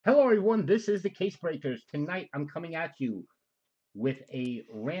Hello everyone, this is the Case Breakers. Tonight I'm coming at you with a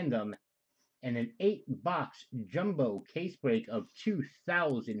random and an 8-box jumbo case break of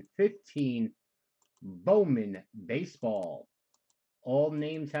 2015 Bowman Baseball. All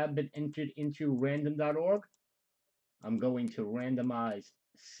names have been entered into random.org. I'm going to randomize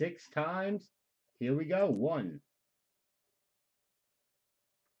 6 times. Here we go. 1,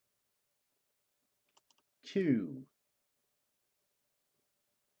 2,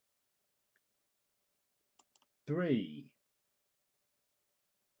 3,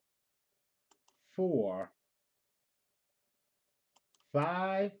 4,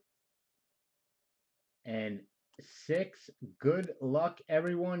 5, and 6. Good luck,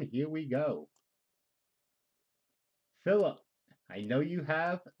 everyone. Here we go. Philip, I know you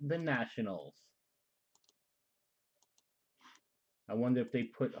have the Nationals. I wonder if they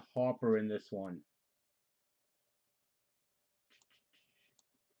put Harper in this one.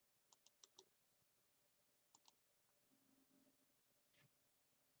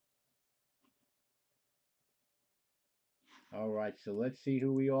 All right, so let's see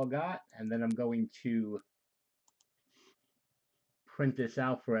who we all got, and then I'm going to print this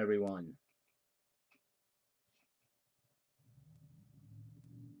out for everyone.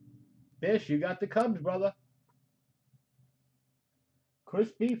 Bish, you got the Cubs, brother.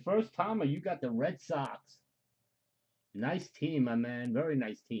 Chris B, first timer, you got the Red Sox. Nice team, my man. Very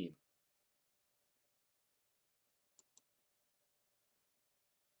nice team.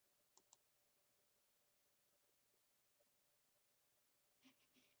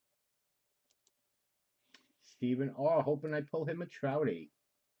 Stephen R, hoping I pull him a Trouty.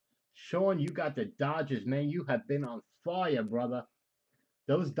 Sean, you got the Dodgers, man. You have been on fire, brother.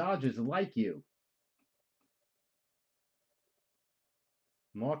 Those Dodgers like you.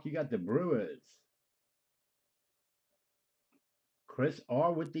 Mark, you got the Brewers. Chris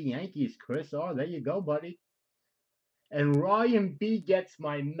R with the Yankees. Chris R, there you go, buddy. And Ryan B gets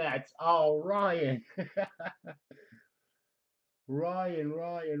my Mets. Oh, Ryan.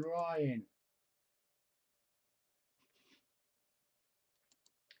 Ryan.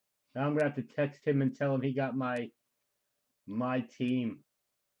 Now I'm gonna have to text him and tell him he got my team.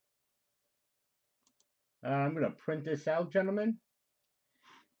 I'm gonna print this out, gentlemen,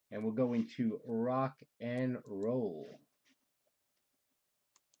 and we're going to rock and roll.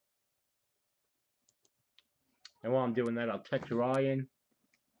 And while I'm doing that, I'll text Ryan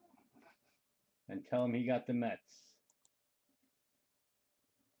and tell him he got the Mets.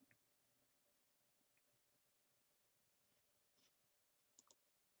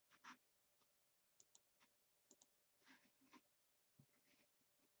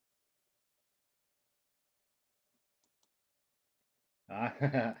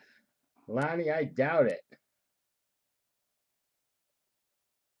 Lonnie, I doubt it.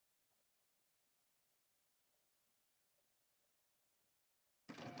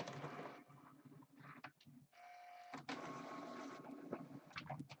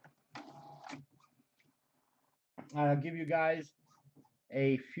 I'll give you guys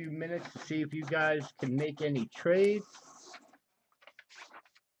a few minutes to see if you guys can make any trades.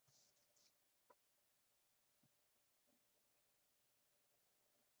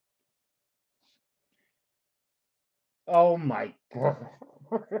 Oh my god.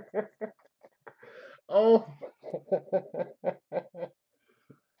 Oh.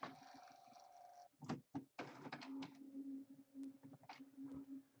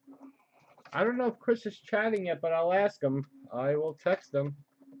 I don't know if Chris is chatting yet, but I'll ask him. I will text him.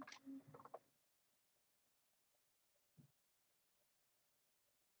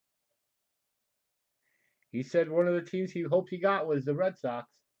 He said one of the teams he hoped he got was the Red Sox.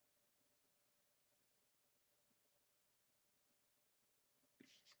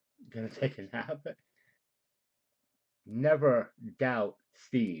 Gonna take a nap? Never doubt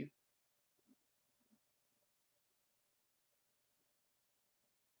Steve.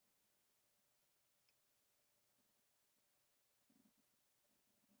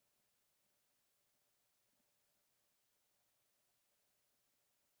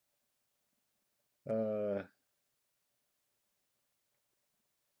 Uh,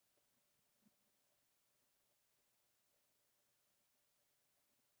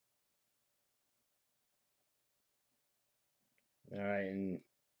 all right, and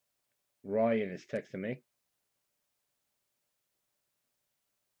Ryan is texting me.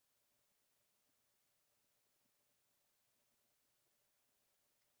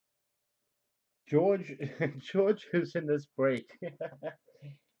 George, George is in this break.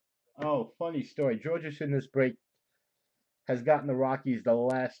 Oh, funny story. George is in this break has gotten the Rockies the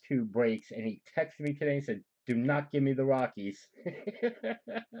last 2 breaks, and he texted me today and said, Do not give me the Rockies.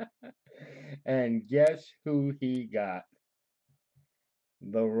 And guess who he got?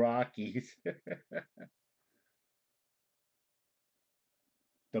 The Rockies.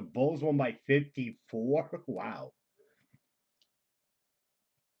 The Bulls won by 54? Wow.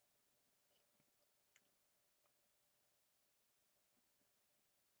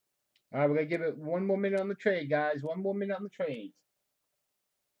 All right, we're going to give it one more minute on the trade, guys. One more minute on the trades.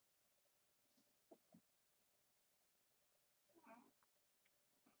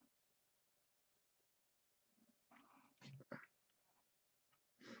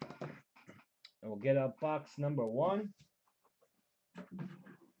 And we'll get out box number 1.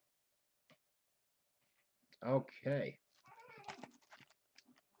 Okay.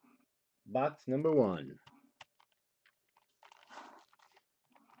 Box number 1.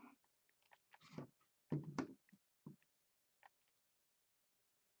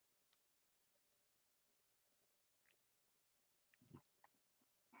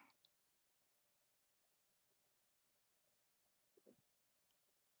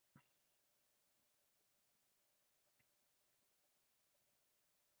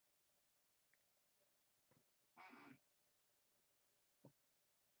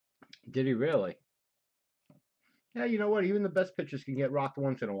 Did he really? Yeah, you know what? Even the best pitchers can get rocked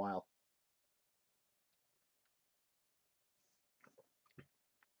once in a while.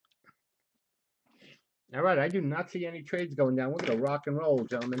 All right, I do not see any trades going down. We're going to rock and roll,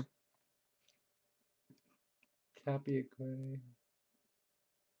 gentlemen. Copy it,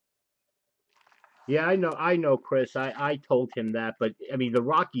 yeah, I know, Chris. I told him that, but I mean, the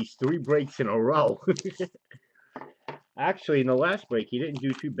Rockies 3 breaks in a row. Actually, in the last break, he didn't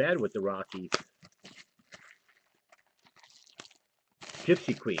do too bad with the Rockies.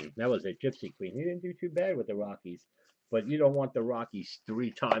 Gypsy Queen, that was it, Gypsy Queen. He didn't do too bad with the Rockies, but you don't want the Rockies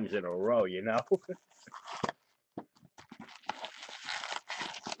 3 times in a row, you know.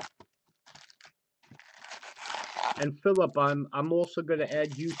 And Philip, I'm also going to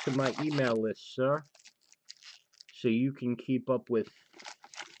add you to my email list, sir, so you can keep up with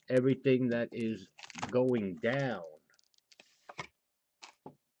everything that is going down.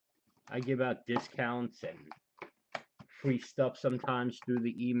 I give out discounts and free stuff sometimes through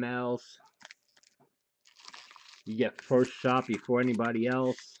the emails. You get first shot before anybody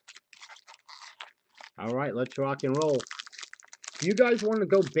else. All right, let's rock and roll. Do you guys want to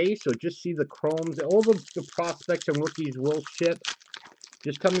go base or just see the chromes? All the prospects and rookies will ship.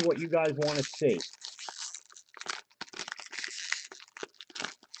 Just tell me what you guys want to see.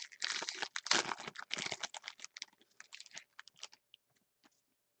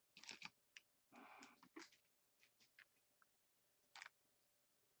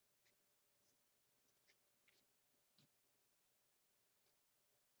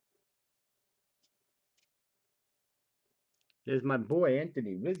 There's my boy,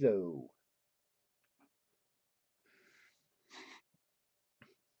 Anthony Rizzo.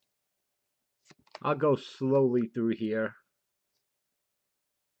 I'll go slowly through here.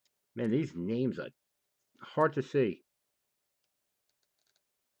 Man, these names are hard to see.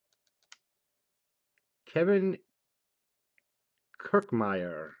 Kevin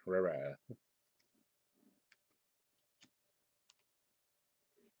Kirkmeyer.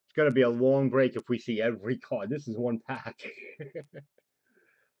 It's going to be a long break if we see every card. This is one pack.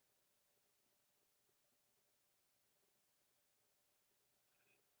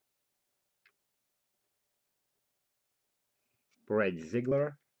 Brad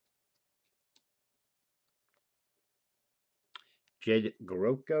Ziegler. Jed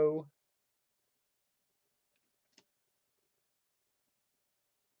Grotko.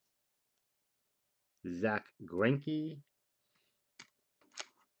 Zach Greinke.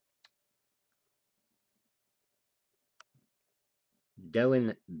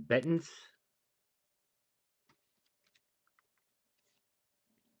 Dylan Bettens.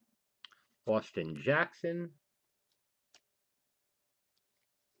 Austin Jackson.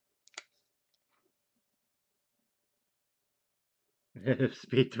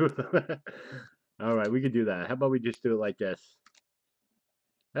 Speed through. All right, we could do that. How about we just do it like this?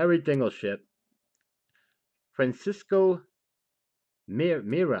 Everything will ship. Francisco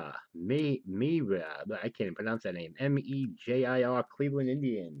Mira. I can't even pronounce that name. Mejir, Cleveland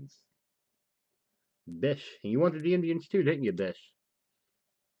Indians. Bish. You wanted the Indians too, didn't you, Bish?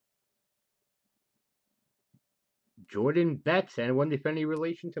 Jordan Betts. Anyone if any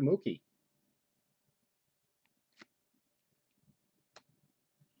relation to Mookie?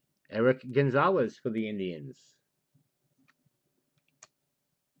 Eric Gonzalez for the Indians.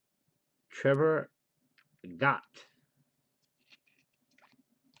 Trevor Gott.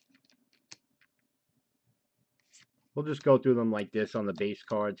 We'll just go through them like this on the base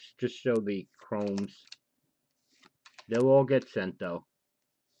cards. Just show the chromes. They'll all get sent though.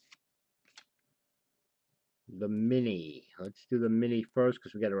 The mini. Let's do the mini first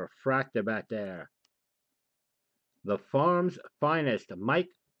because we got a refractor back there. The farm's finest, Mike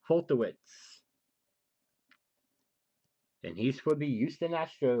Foltowitz. And he's for the Houston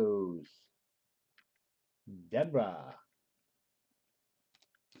Astros. Deborah.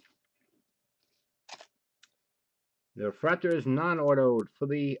 The refractor is non-autoed for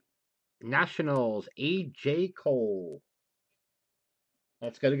the Nationals, A.J. Cole.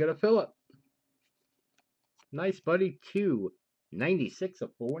 That's going to go to Philip. Nice, buddy. 296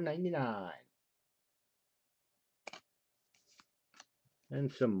 of 499.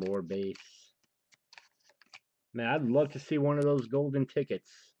 And some more base. Man, I'd love to see one of those golden tickets.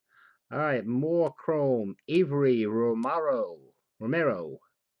 All right, more chrome. Avery Romero.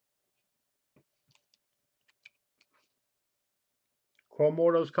 Chrome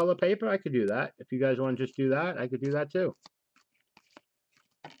Autos color paper, I could do that. If you guys want to just do that, I could do that too.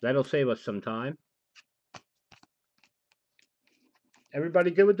 That'll save us some time.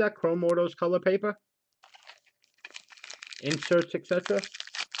 Everybody good with that? Chrome Autos color paper? Inserts, etc.?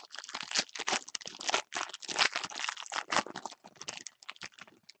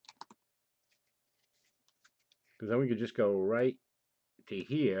 Because then we could just go right to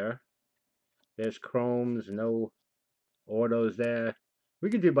here. There's chromes, no autos there. We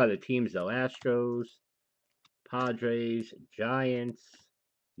could do by the teams though. Astros, Padres, Giants,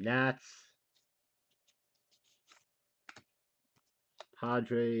 Nats,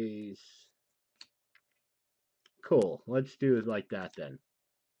 Padres. Cool. Let's do it like that then.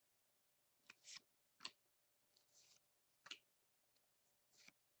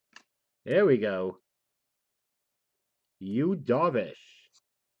 There we go. Yu Darvish.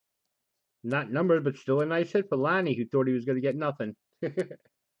 Not numbered, but still a nice hit for Lanny, who thought he was going to get nothing.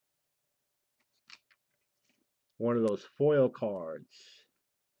 One of those foil cards.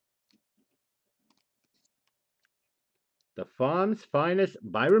 The Farm's finest,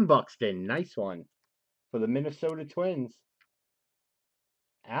 Byron Buxton. Nice one. For the Minnesota Twins.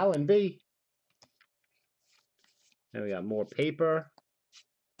 Alan B. And we got more paper.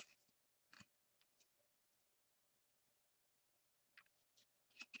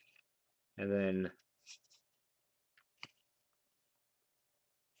 And then,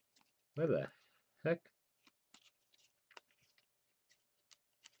 where the heck?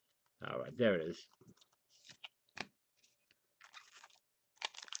 All right, there it is.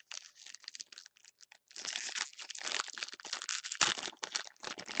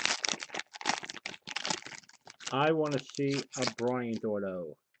 I want to see a Bryant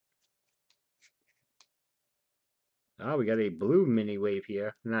auto. Oh, we got a blue mini wave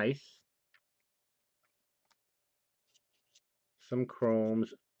here. Nice. Some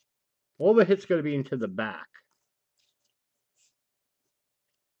chromes. All the hits going to be into the back.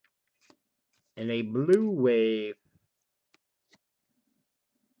 And a blue wave.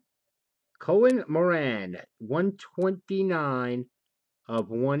 Cohen Moran, 129 of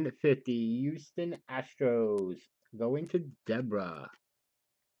 150. Houston Astros. Going to Deborah.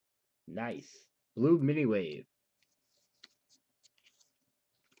 Nice. Blue mini wave.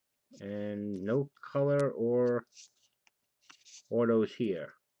 And no color or autos here.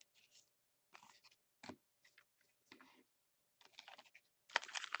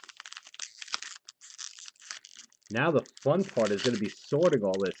 Now the fun part is going to be sorting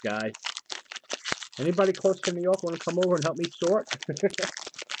all this, guys. Anybody close to New York want to come over and help me sort?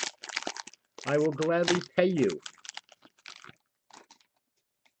 I will gladly pay you.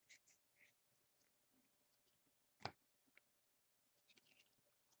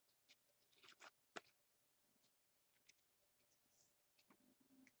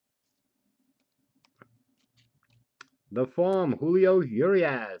 The Farm, Julio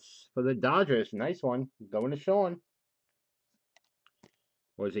Urias for the Dodgers. Nice one. Going to Sean.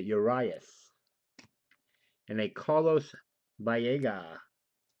 Or is it Urias? And a Carlos Vallega.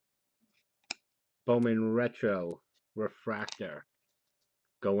 Bowman Retro Refractor.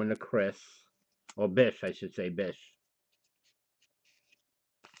 Going to Chris. Or Bish, I should say Bish.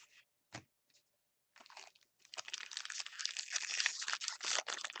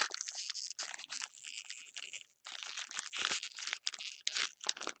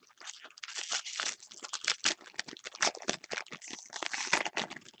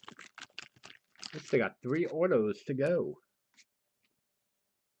 They got 3 autos to go.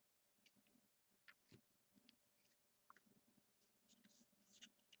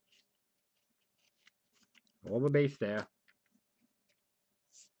 All the base there.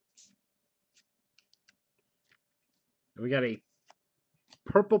 We got a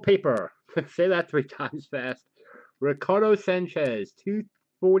purple paper. Say that 3 times fast. Ricardo Sanchez,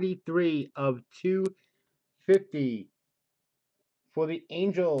 243 of 250. For the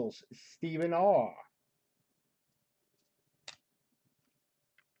Angels, Stephen R.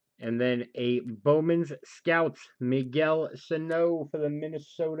 And then a Bowman's Scouts, Miguel Sano for the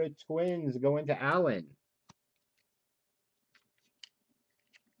Minnesota Twins, going to Allen.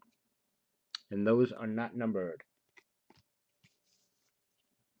 And those are not numbered.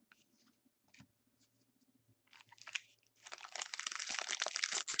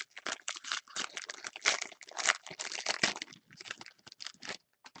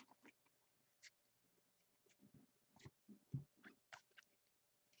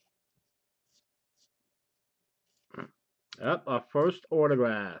 Up, our first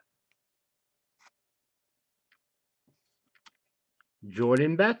autograph.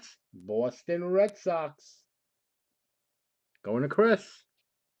 Jordan Betts, Boston Red Sox. Going to Chris.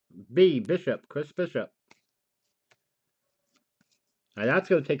 B, Bishop, Chris Bishop. Now that's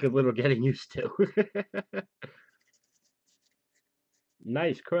going to take a little getting used to.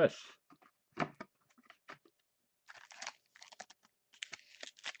 Nice, Chris.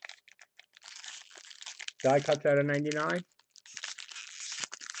 Die cuts out of 99.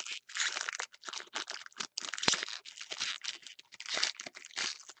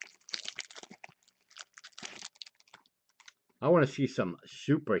 I want to see some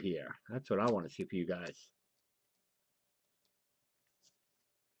super here. That's what I want to see for you guys.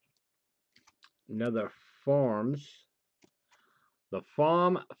 Another Farms. The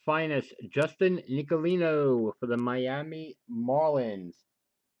Farm Finest, Justin Nicolino for the Miami Marlins.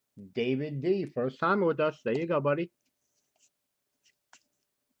 David D, first time with us. There you go, buddy.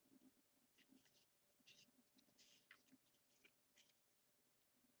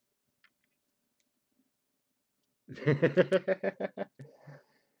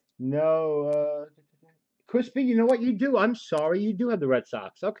 No, Crispy, you know what you do? I'm sorry, you do have the Red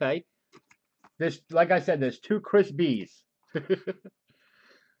Sox. Okay. There's, like I said, there's 2 Chris B's.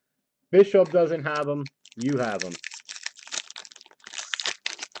 Bishop doesn't have them. You have them.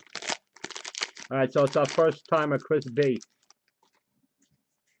 All right, so it's our first time at Chris B.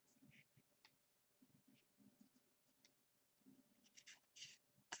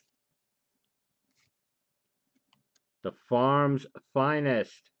 The Farm's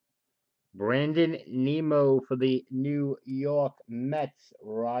Finest. Brandon Nemo for the New York Mets.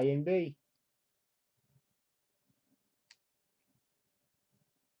 Ryan B.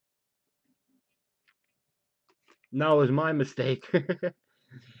 No, it was my mistake.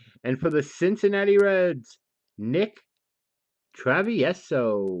 And for the Cincinnati Reds, Nick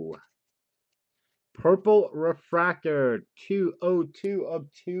Travieso. Purple Refractor, 202 of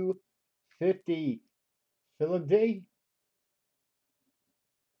 250. Philip D.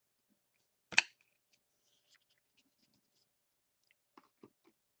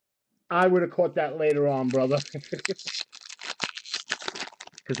 I would have caught that later on, brother.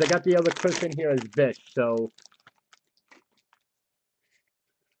 Because I got the other Chris in here as Bish, so.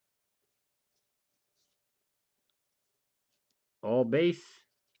 All base.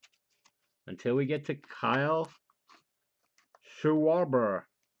 Until we get to Kyle Schwarber.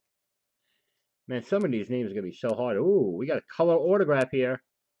 Man, some of these names are going to be so hard. Ooh, we got a color autograph here.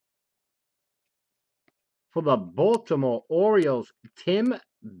 For the Baltimore Orioles, Tim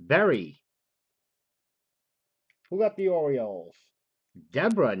Berry. Who got the Orioles?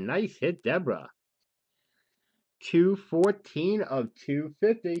 Deborah. Nice hit, Deborah. 214 of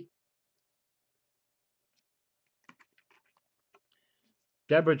 250.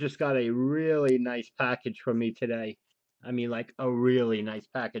 Deborah just got a really nice package from me today. I mean, like a really nice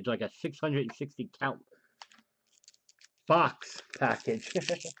package, like a 660 count box package.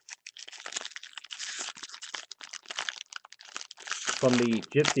 From the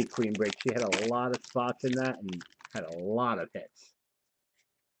Gypsy Queen break. She had a lot of spots in that and had a lot of hits.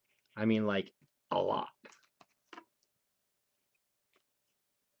 I mean, like, a lot.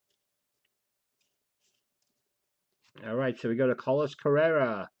 All right, so we go to Carlos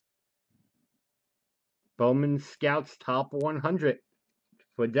Carrera. Bowman Scouts Top 100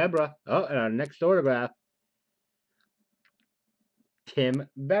 for Deborah. Oh, and our next autograph, Tim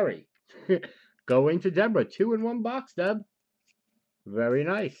Berry. Going to Deborah. 2 in 1 box, Deb. Very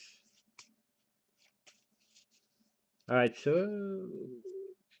nice. All right, so.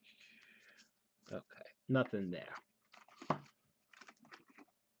 Okay, nothing there.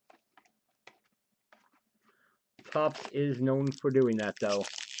 Topps is known for doing that, though.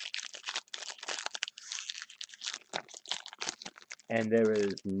 And there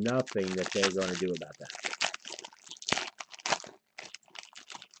is nothing that they're going to do about that.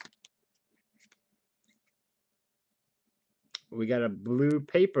 We got a blue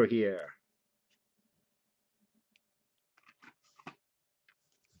paper here.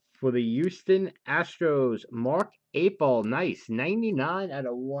 For the Houston Astros, Mark Apel. Nice. 99 out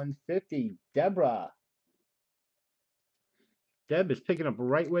of 150. Deborah. Deb is picking up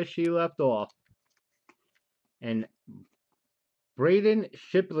right where she left off. And Braden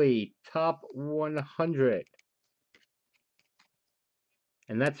Shipley, top 100.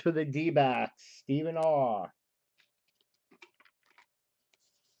 And that's for the D-backs. Stephen R.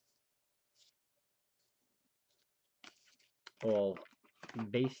 All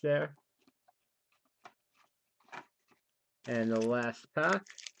base there. And the last pack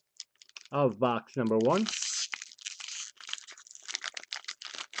of box number 1.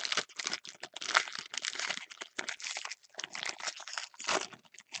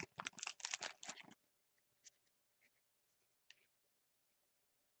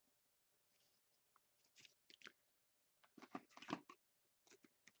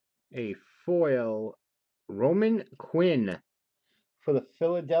 A foil Roman Quinn for the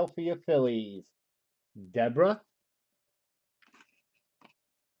Philadelphia Phillies. Deborah.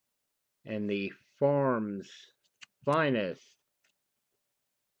 And the Farm's finest,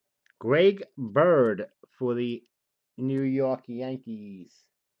 Greg Bird for the New York Yankees.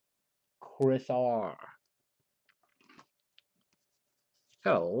 Chris R.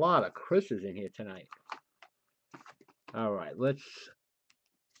 Got a lot of Chris's in here tonight. All right, let's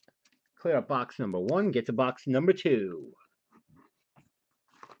clear up box number 1, get to box number 2.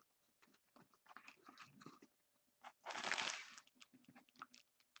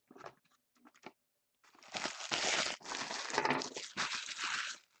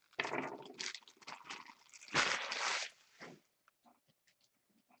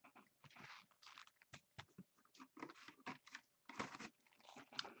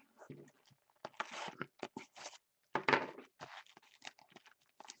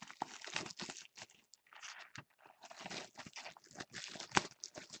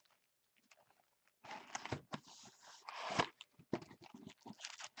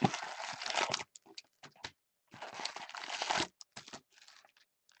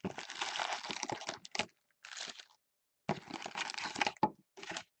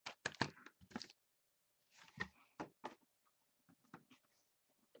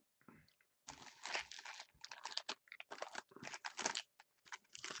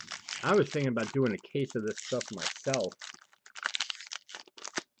 I was thinking about doing a case of this stuff myself.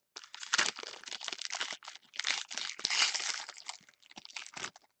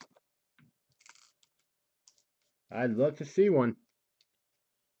 I'd love to see one.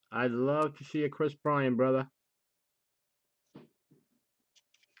 I'd love to see a Chris Bryant, brother.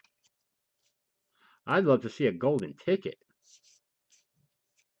 I'd love to see a golden ticket.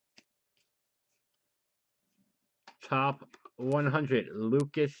 Top 100,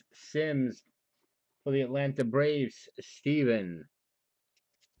 Lucas Sims for the Atlanta Braves, Steven.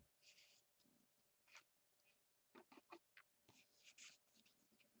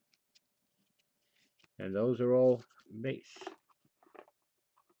 And those are all base.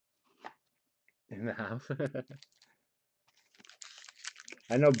 In the house.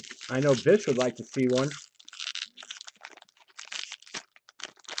 I know Bish would like to see one.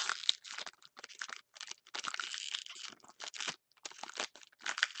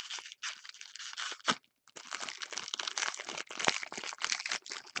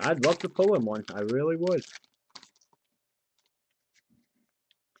 I'd love to pull him one. I really would.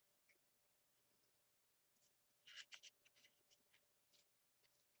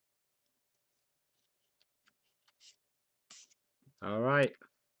 All right.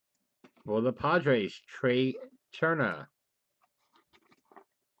 For the Padres, Trey Turner.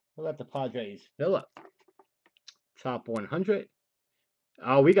 We'll let the Padres fill up. Top 100.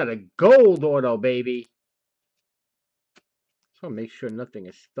 Oh, we got a gold auto, baby. Just want to make sure nothing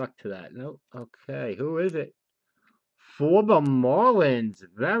is stuck to that. Nope. Okay, who is it? For the Marlins.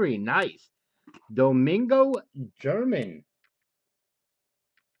 Very nice. Domingo German.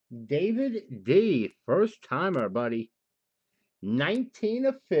 David D. First timer, buddy. 19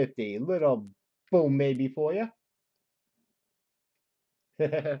 of 50. Little boom maybe for you.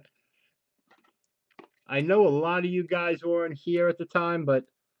 I know a lot of you guys weren't here at the time, but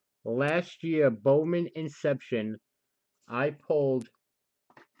last year, Bowman Inception, I pulled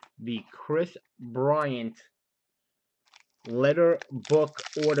the Chris Bryant letter book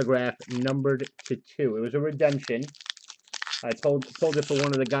autograph numbered to 2. It was a redemption. I pulled it for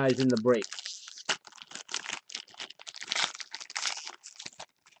one of the guys in the break.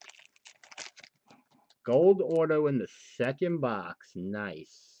 Gold auto in the second box.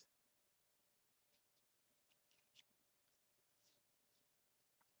 Nice.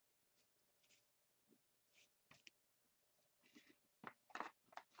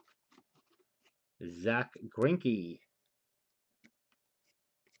 Zach Greinke.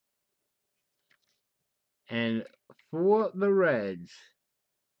 And for the Reds,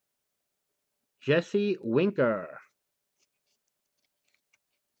 Jesse Winker.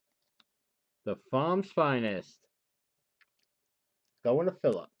 The farm's finest. Going to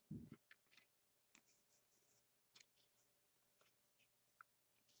Phillip.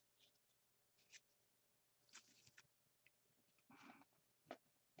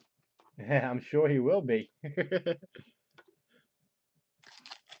 Yeah, I'm sure he will be.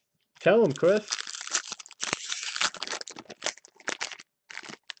 Tell him, Chris.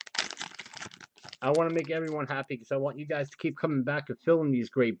 I want to make everyone happy because I want you guys to keep coming back and filling these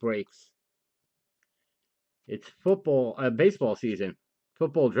great breaks. It's baseball season.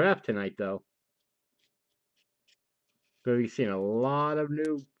 Football draft tonight, though. Going to be seeing a lot of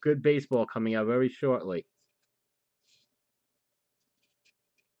new good baseball coming out very shortly.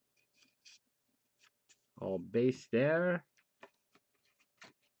 All base there.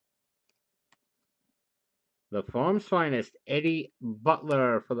 The farm's finest, Eddie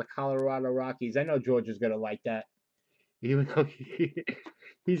Butler for the Colorado Rockies. I know George is going to like that. Even though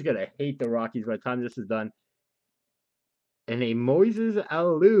he's going to hate the Rockies by the time this is done. And a Moises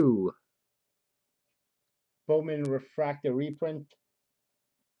Alou. Bowman Refractor reprint.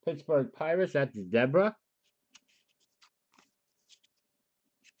 Pittsburgh Pirates, that's Deborah.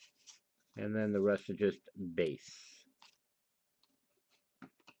 And then the rest are just base.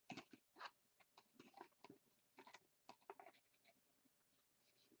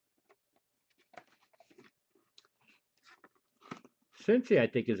 Cincy, I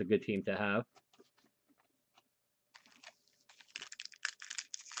think, is a good team to have.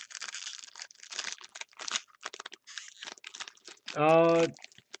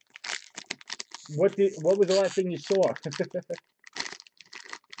 What was the last thing you saw?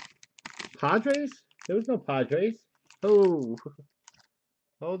 Padres? There was no Padres. Oh,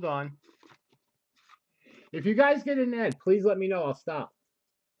 hold on. If you guys get an ad, please let me know. I'll stop.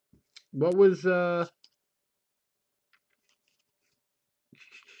 What was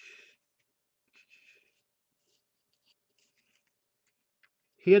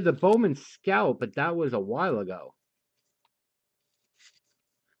he had the Bowman Scout, but that was a while ago.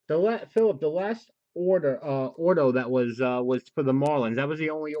 Philip, the last order that was for the Marlins. That was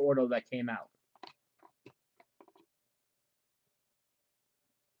the only order that came out.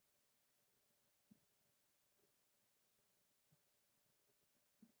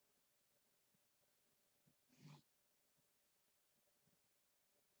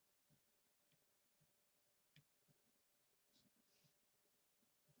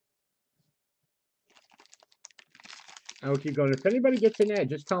 I will keep going. If anybody gets an ad,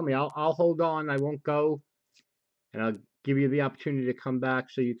 just tell me. I'll hold on. I won't go, and I'll give you the opportunity to come back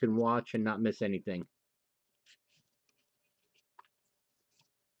so you can watch and not miss anything.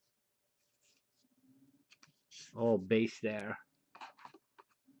 Oh, base there.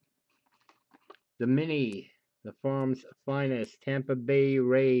 The mini, the farm's finest, Tampa Bay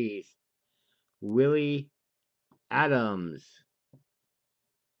Rays, Willie Adams.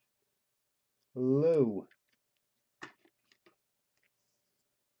 Lou.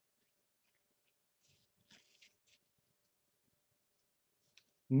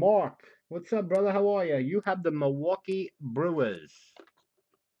 Mark, what's up, brother? How are you? You have the Milwaukee Brewers.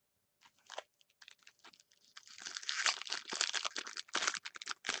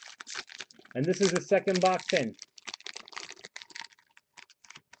 And this is the second box in.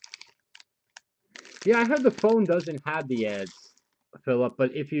 Yeah, I heard the phone doesn't have the ads, Philip,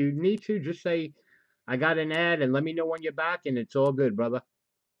 but if you need to, just say, I got an ad, and let me know when you're back, and it's all good, brother.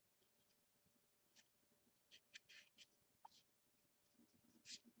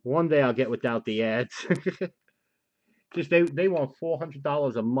 One day I'll get without the ads. Just they want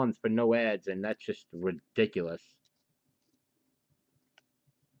 $400 a month for no ads, and that's just ridiculous.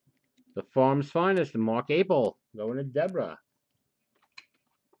 The farm's finest, Mark Abel, going to Deborah.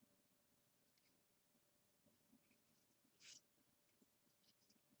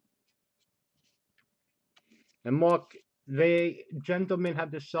 And Mark, they gentlemen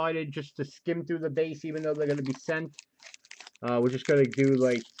have decided just to skim through the base, even though they're going to be sent. We're just going to do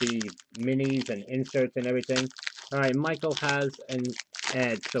like the minis and inserts and everything. All right, Michael has an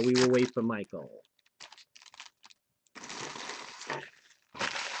ad, so we will wait for Michael.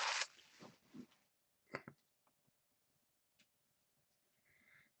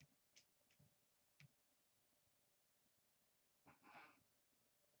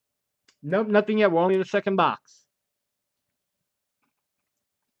 Nope, nothing yet. We're only in the second box.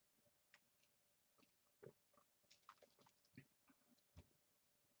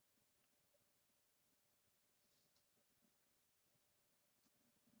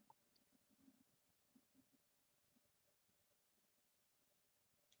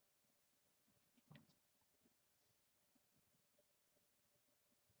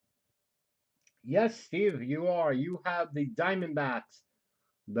 Yes, Steve, you are. You have the Diamondbacks,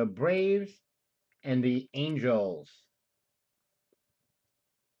 the Braves, and the Angels.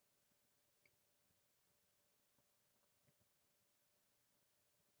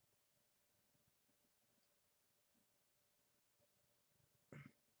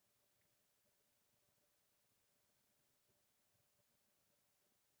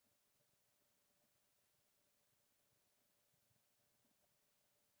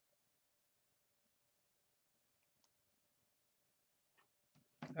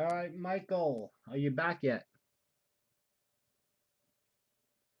 All right, Michael, are you back yet?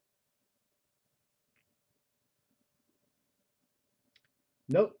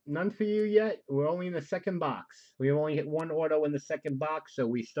 Nope, none for you yet. We're only in the second box. We only hit one auto in the second box, so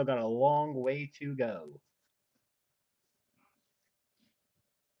we still got a long way to go.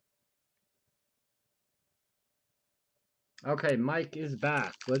 Okay, Mike is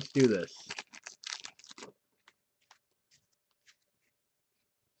back. Let's do this.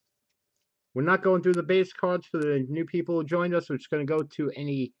 We're not going through the base cards for the new people who joined us. We're just going to go to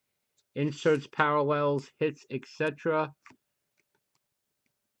any inserts, parallels, hits, etc.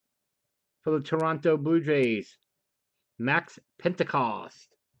 For the Toronto Blue Jays, Max Pentecost.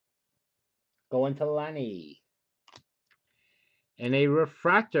 Going to Lanny. And a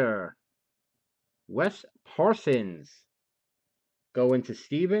refractor, Wes Parsons. Going to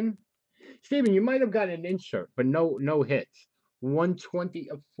Steven. Steven, you might have got an insert, but no hits. 120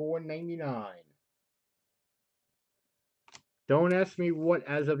 of 499. Don't ask me what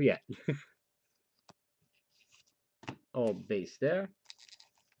as of yet. Oh, base there.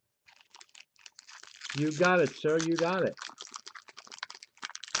 You got it, sir. You got it.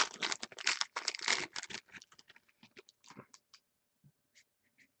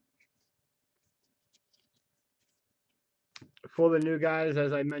 For the new guys,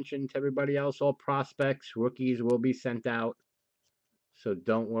 as I mentioned to everybody else, all prospects, rookies will be sent out. So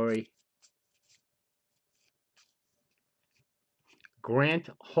don't worry. Grant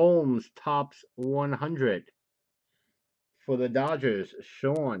Holmes tops 100 for the Dodgers.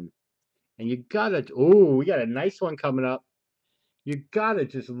 Sean. And you gotta, ooh, we got a nice one coming up. You gotta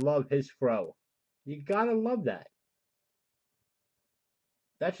just love his fro. You gotta love that.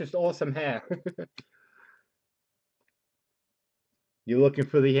 That's just awesome hair. You're looking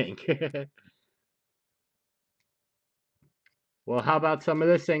for the ink. Well, how about some of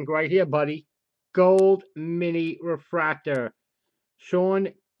this ink right here, buddy? Gold Mini Refractor. Sean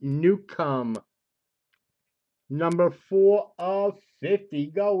Newcomb. Number 4 of 50.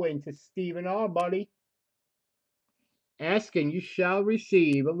 Going to Stephen R, buddy. Asking, you shall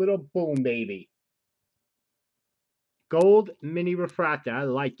receive a little boom, baby. Gold Mini Refractor. I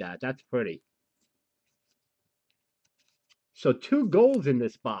like that. That's pretty. So 2 golds in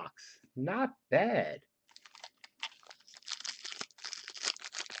this box. Not bad.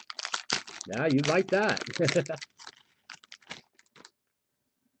 Yeah, you like that.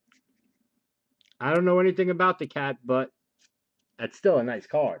 I don't know anything about the cat, but that's still a nice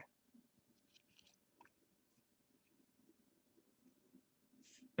card.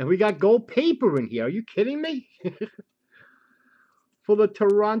 And we got gold paper in here. Are you kidding me? For the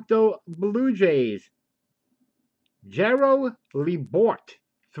Toronto Blue Jays, Jero Lebort,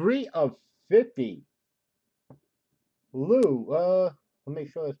 3 of 50. Lou, let me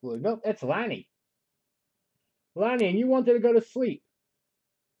make sure that's blue. Nope, that's Lanny. Lanny, and you wanted to go to sleep.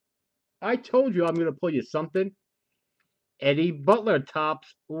 I told you I'm going to pull you something. Eddie Butler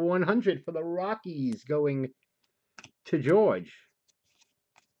tops 100 for the Rockies, going to George.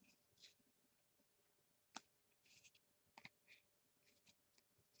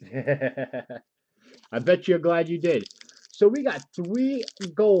 I bet you're glad you did. So we got 3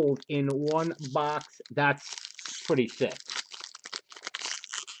 gold in one box. That's pretty sick.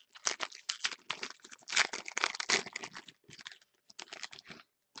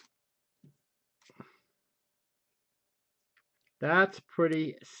 That's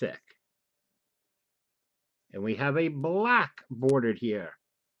pretty sick. And we have a black bordered here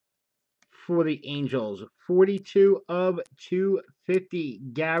for the Angels. 42 of 250.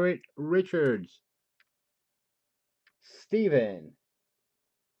 Garrett Richards. Steven.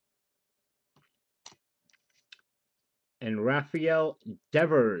 And Rafael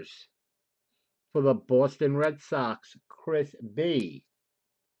Devers for the Boston Red Sox. Chris B.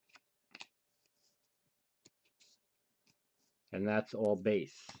 And that's all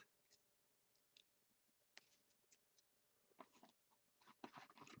base.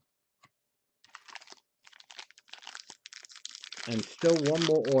 And still one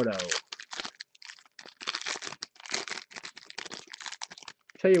more auto.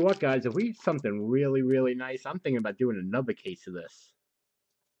 Tell you what, guys, if we get something really, really nice, I'm thinking about doing another case of this.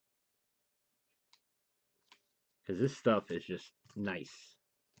 Because this stuff is just nice.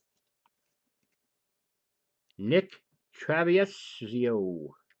 Nick Traviesio.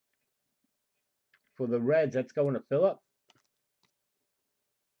 For the Reds, that's going to Phillip.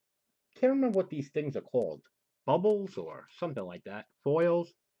 Can't remember what these things are called. Bubbles or something like that.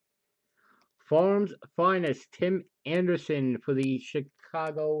 Foils. Farms finest Tim Anderson for the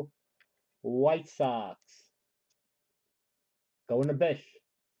Chicago White Sox. Going to Bish.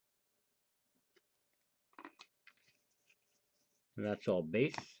 And that's all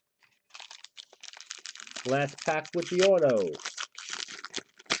base. Last pack with the auto.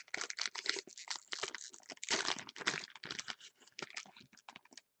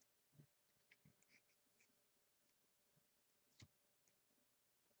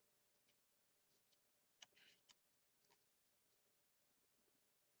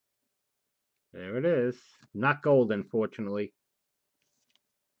 There it is. Not gold, unfortunately.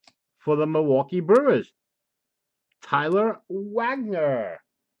 For the Milwaukee Brewers, Tyler Wagner.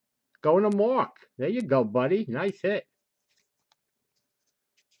 Going to Mark. There you go, buddy. Nice hit.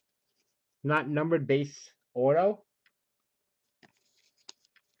 Not numbered base auto.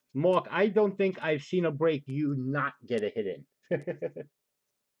 Mark, I don't think I've seen a break you not get a hit in.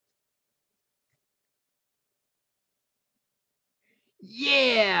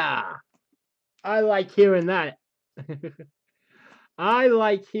 Yeah! I like hearing that. I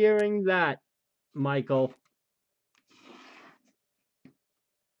like hearing that, Michael.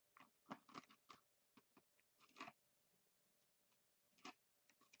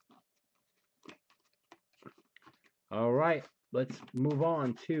 All right, let's move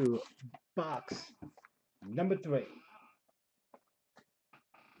on to box number 3.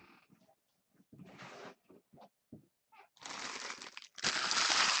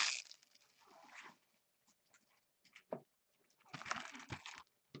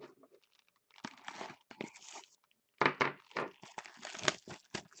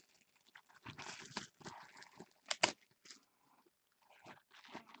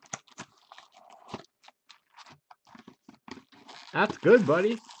 That's good,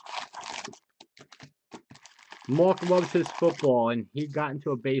 buddy. Mark loves his football, and he got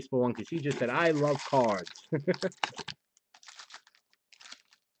into a baseball one because he just said, I love cards.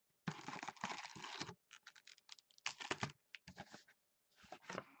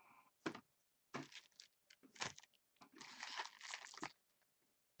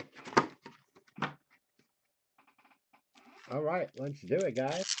 All right, let's do it,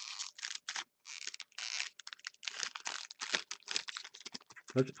 guys.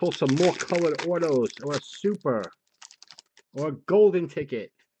 Let's pull some more colored autos or a super or a golden ticket.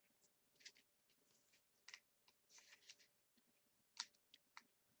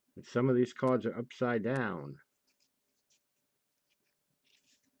 And some of these cards are upside down.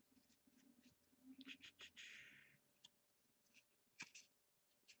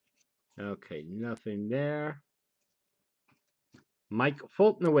 Okay, nothing there. Mike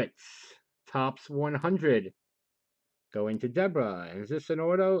Fultnowitz, tops 100. Going to Deborah. Is this an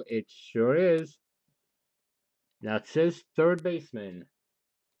auto? It sure is. Now it says third baseman,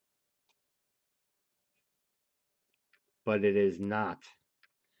 but it is not.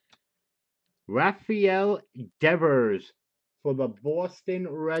 Rafael Devers for the Boston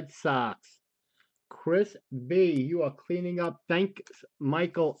Red Sox. Chris B, you are cleaning up. Thanks,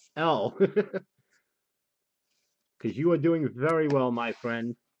 Michael L. Because you are doing very well, my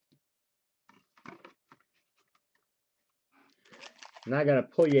friend. And I got to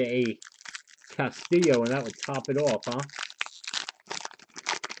pull you a Castillo, and that would top it off, huh?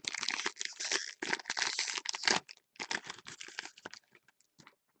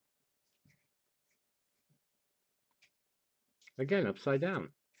 Again, upside down.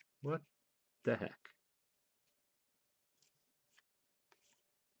 What the heck?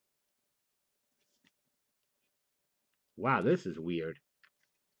 Wow, this is weird.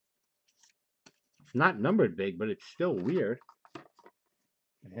 It's not numbered big, but it's still weird.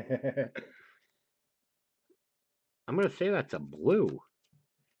 I'm going to say that's a blue.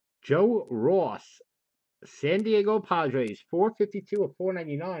 Joe Ross, San Diego Padres, 452 of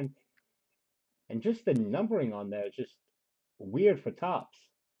 499. And just the numbering on there is just weird for tops.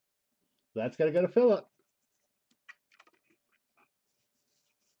 That's got to go to Phillip.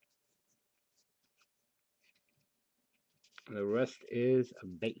 The rest is a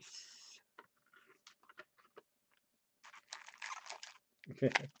base.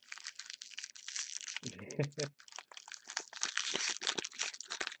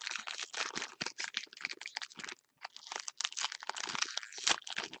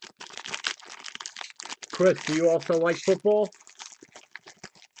 Chris, do you also like football?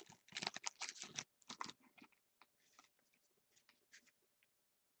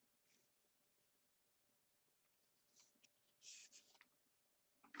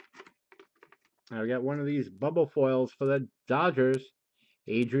 I got one of these bubble foils for the Dodgers.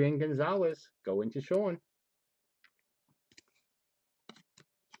 Adrian Gonzalez going to Sean.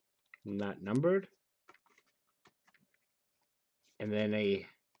 Not numbered. And then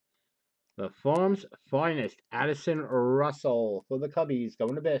the Farm's Finest, Addison Russell for the Cubbies,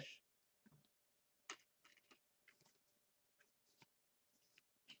 going to Bish.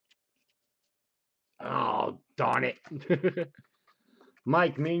 Oh, darn it.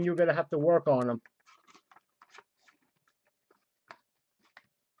 Mike, me and you going to have to work on them.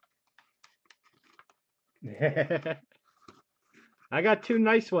 I got two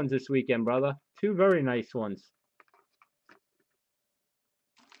nice ones this weekend, brother. Two very nice ones.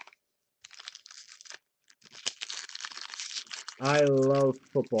 I love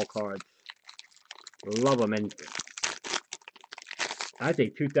football cards. Love them. And I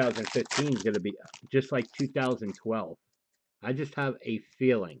think 2015 is going to be just like 2012. I just have a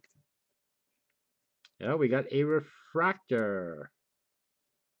feeling. Yeah, we got a refractor.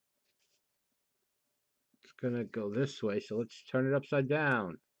 It's going to go this way, so let's turn it upside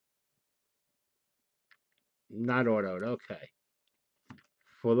down. Not autoed, okay.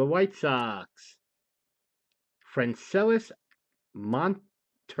 For the White Sox, Francelis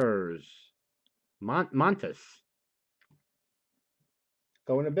Montes.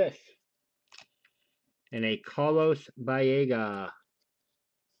 Going to Bish. And a Carlos Baega.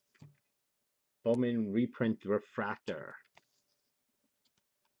 Bowman reprint refractor.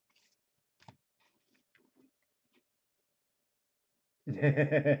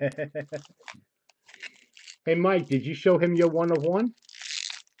 Hey, Mike, did you show him your 1 of 1?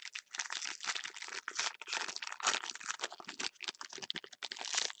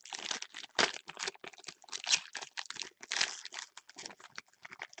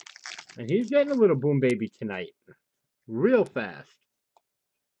 And he's getting a little boom baby tonight. Real fast.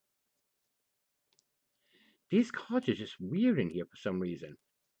 These cards are just weird in here for some reason.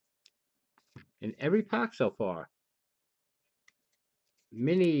 In every pack so far.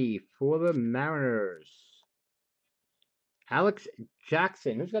 Mini for the Mariners. Alex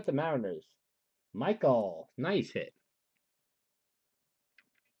Jackson. Who's got the Mariners? Michael. Nice hit.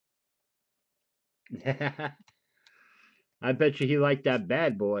 I bet you he liked that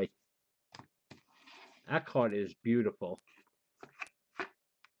bad boy. That card is beautiful.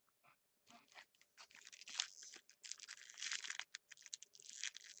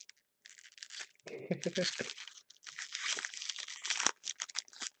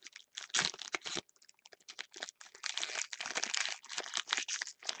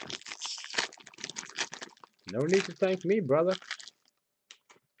 No need to thank me, brother.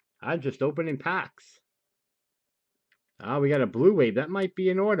 I'm just opening packs. Ah, we got a blue wave. That might be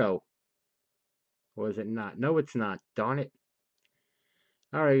an auto. Or is it not? No, it's not. Darn it.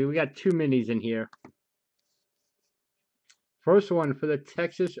 All right, we got two minis in here. First one for the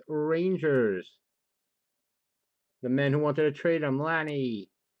Texas Rangers. The men who wanted to trade him, Lanny.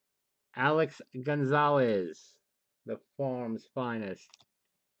 Alex Gonzalez, the farm's finest.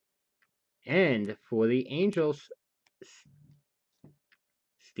 And for the Angels,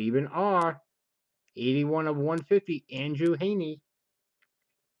 Stephen R. 81 of 150, Andrew Haney.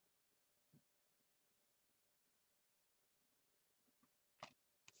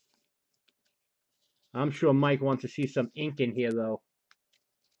 I'm sure Mike wants to see some ink in here, though.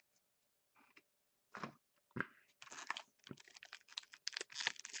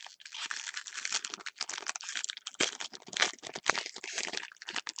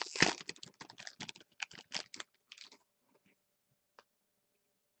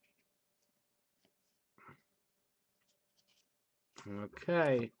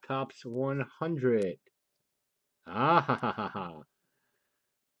 Okay, Topps 100. Ah ha ha ha ha.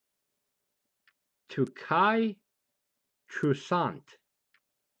 To Kai Trusant.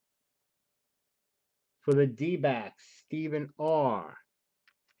 For the D-backs, Stephen R.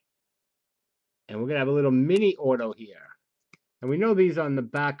 And we're going to have a little mini auto here. And we know these on the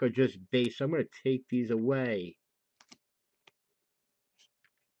back are just base, so I'm going to take these away.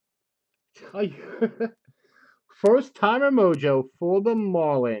 First timer mojo for the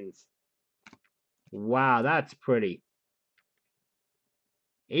Marlins. Wow, that's pretty.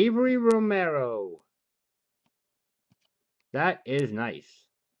 Avery Romero. That is nice.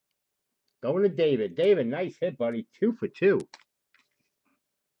 Going to David. David, nice hit, buddy. 2 for 2.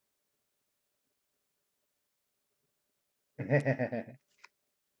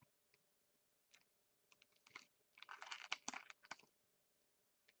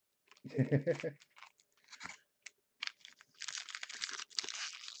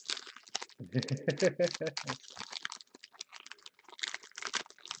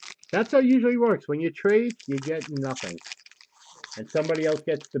 That's how it usually works. When you trade, you get nothing. And somebody else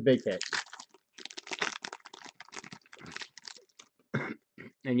gets the big hit.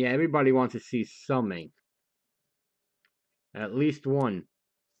 And yeah, everybody wants to see something. At least one.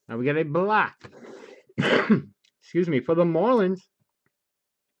 Now we got a black. Excuse me. For the Marlins,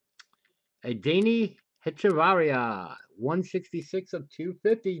 a Danny Hechavarria. 166 of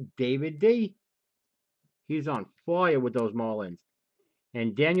 250. David D. He's on fire with those Marlins.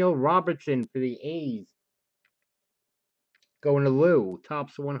 And Daniel Robertson for the A's. Going to Lou.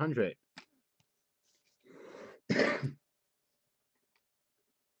 Tops 100.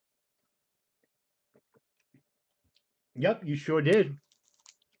 Yep, you sure did.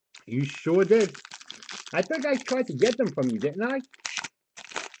 You sure did. I think I tried to get them from you, didn't I?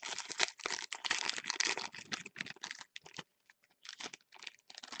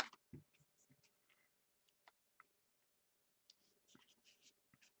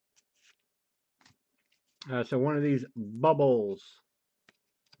 So one of these bubbles.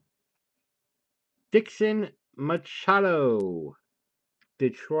 Dixon Machado.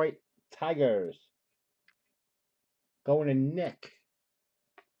 Detroit Tigers. Going to Nick.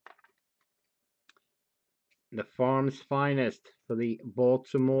 The farm's finest for the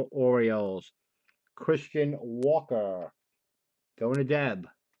Baltimore Orioles. Christian Walker. Going to Deb.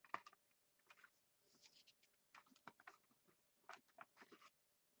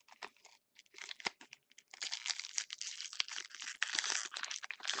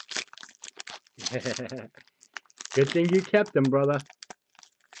 Good thing you kept them, brother.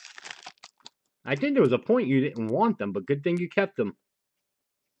 I think there was a point you didn't want them, but good thing you kept them.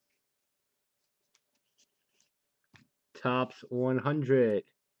 Tops 100.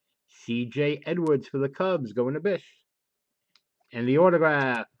 C.J. Edwards for the Cubs, going to Bish. And the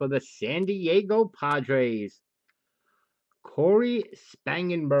autograph for the San Diego Padres, Corey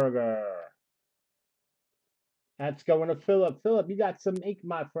Spangenberger. That's going to Philip. Philip, you got some ink,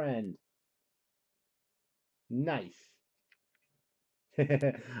 my friend. Nice.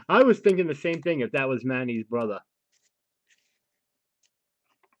 I was thinking the same thing if that was Manny's brother.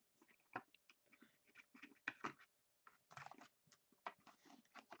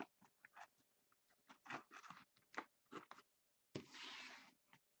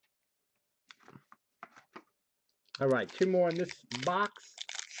 All right, two more in this box.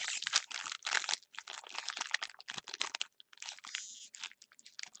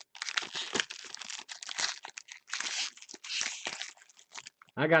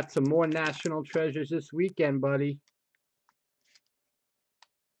 I got some more national treasures this weekend, buddy.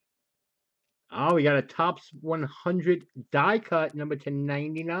 Oh, we got a Tops 100 die cut, number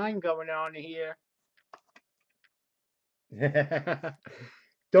 1099 going on here.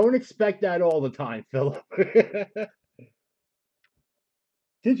 Don't expect that all the time, Philip.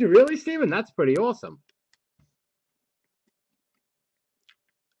 Did you really, Steven? That's pretty awesome.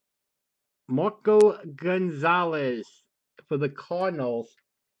 Marco Gonzalez for the Cardinals.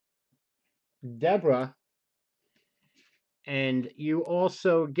 Deborah. And you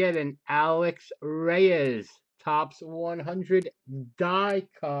also get an Alex Reyes. Tops 100 die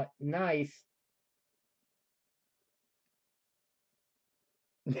cut. Nice.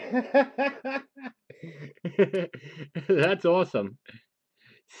 That's awesome.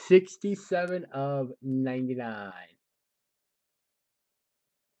 67 of 99.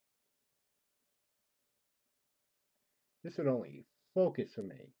 This would only focus for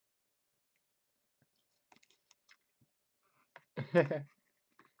me.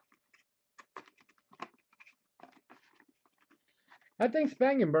 I think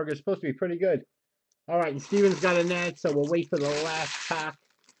Spangenberger is supposed to be pretty good. All right, and Steven's got a net, so we'll wait for the last pack.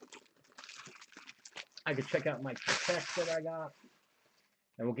 I can check out my checks that I got,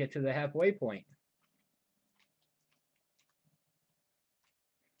 and we'll get to the halfway point.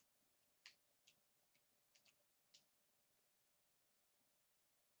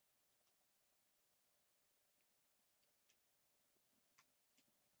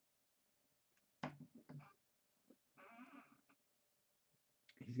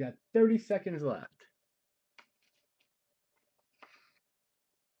 He's got 30 seconds left.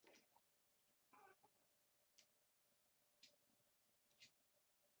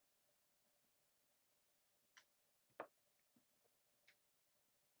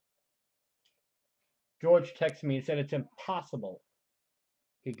 George texted me and said it's impossible.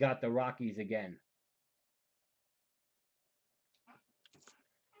 He got the Rockies again.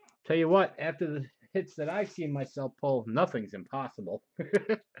 Tell you what, after the hits that I've seen myself pull, nothing's impossible.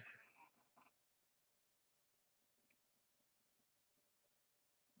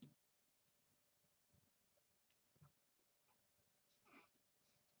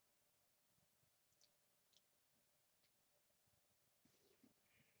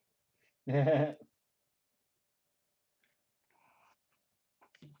 Now,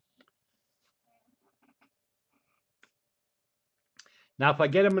 if I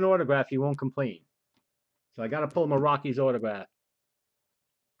get him an autograph, he won't complain. So I got to pull him a Rockies autograph.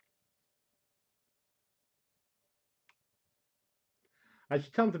 I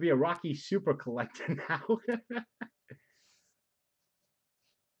should tell him to be a Rocky super collector now.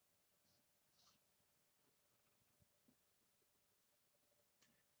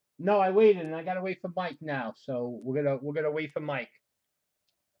 No, I waited and I gotta wait for Mike now. So we're gonna wait for Mike.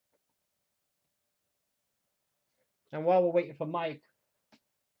 And while we're waiting for Mike,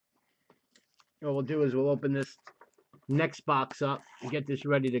 what we'll do is we'll open this next box up and get this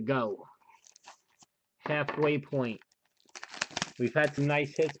ready to go. Halfway point. We've had some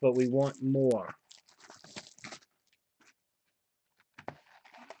nice hits, but we want more.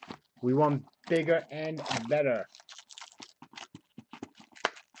 We want bigger and better.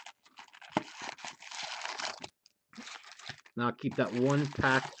 Now I'll keep that one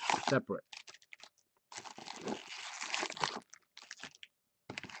pack separate.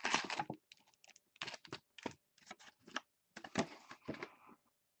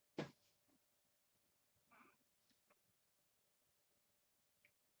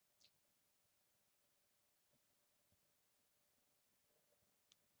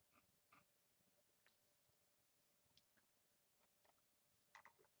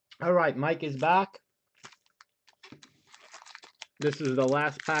 All right, Mike is back. This is the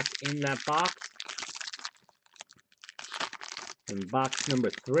last pack in that box. In box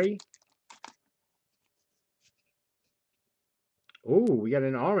number 3. Ooh, we got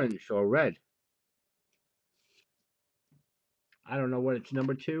an orange or red. I don't know what it's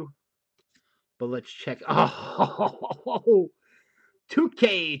number 2, but let's check. Oh,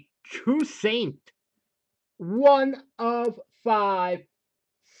 2K True Saint. 1 of 5.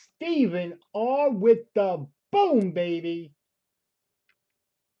 Steven R with the boom, baby.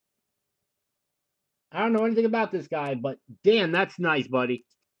 I don't know anything about this guy, but damn, that's nice, buddy.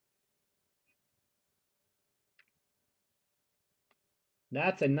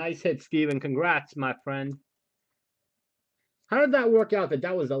 That's a nice hit, Steven. Congrats, my friend. How did that work out?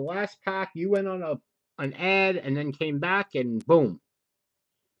 That was the last pack? You went on an ad and then came back and boom.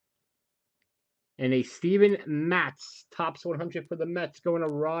 And a Steven Matz, tops 100 for the Mets, going to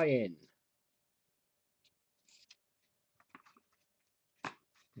Ryan.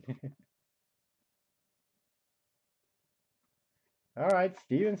 All right,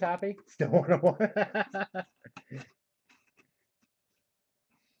 Steven's happy. Still 101.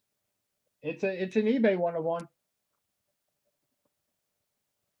 It's an eBay 101.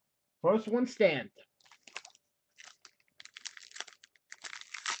 First one stamped.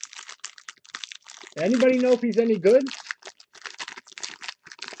 Anybody know if he's any good?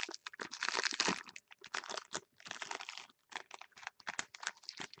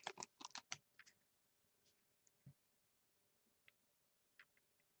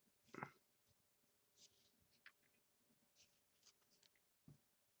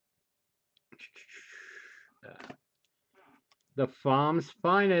 The farm's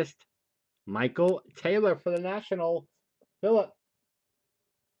finest, Michael Taylor for the National. Philip.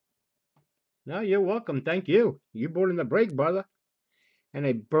 No, you're welcome. Thank you. You brought in the break, brother. And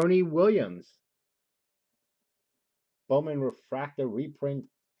a Bernie Williams. Bowman Refractor reprint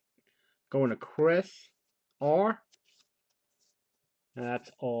going to Chris R. That's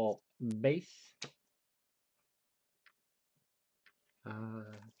all base.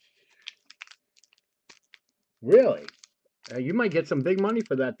 Really? You might get some big money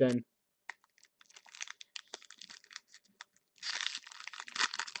for that then.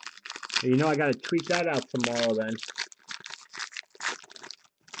 You know I got to tweet that out tomorrow then.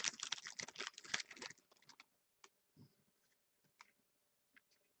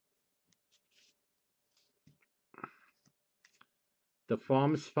 The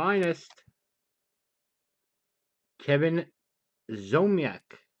farm's finest, Kevin Zomiak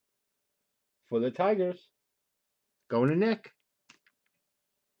for the Tigers. Going to Nick.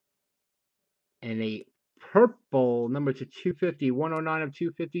 And a purple number to 250, 109 of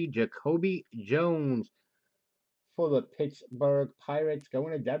 250, Jacoby Jones for the Pittsburgh Pirates.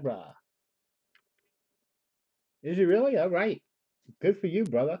 Going to Deborah. Is he really? All right. Good for you,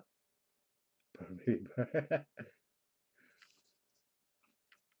 brother.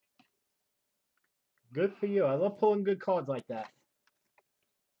 Good for you. I love pulling good cards like that.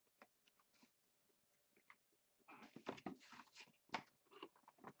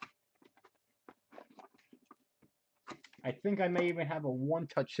 I think I may even have a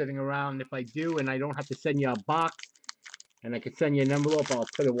one-touch sitting around. If I do, and I don't have to send you a box, And I could send you an envelope. I'll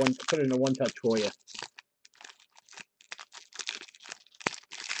put it in a one-touch for you.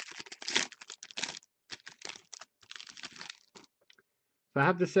 If I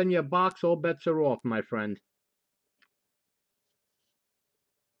have to send you a box, all bets are off, my friend.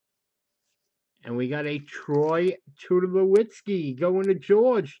 And we got a Troy Tulowitzki going to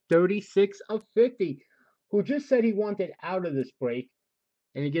George, 36 of 50, who just said he wanted out of this break.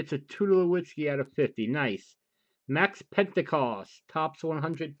 And he gets a Tulowitzki out of 50. Nice. Max Pentecost, tops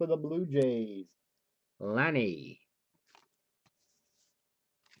 100 for the Blue Jays. Lanny.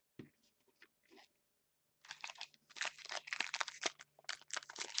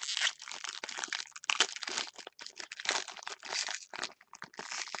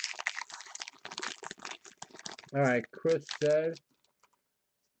 All right, Chris said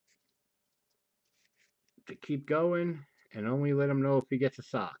to keep going and only let him know if he gets a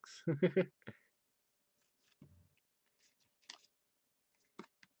socks.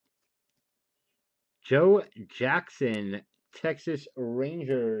 Joe Jackson, Texas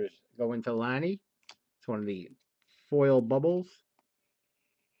Rangers, going to Lanny. It's one of the foil bubbles.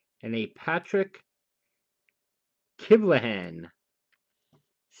 And a Patrick Kivlahan,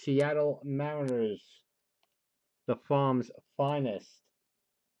 Seattle Mariners, the farm's finest,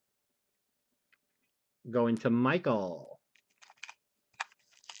 going to Michael.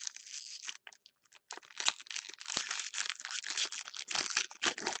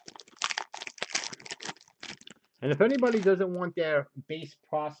 And if anybody doesn't want their base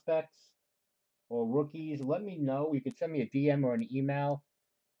prospects or rookies, let me know. You can send me a DM or an email,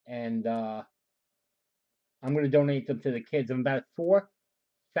 and I'm going to donate them to the kids. I'm about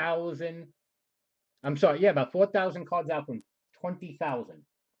 4,000. I'm sorry, yeah, about 4,000 cards out from 20,000.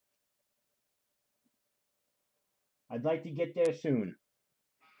 I'd like to get there soon.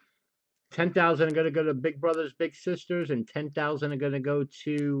 10,000 are going to go to Big Brothers Big Sisters, and 10,000 are going to go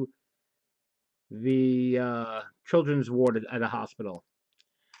to the children's ward at a hospital.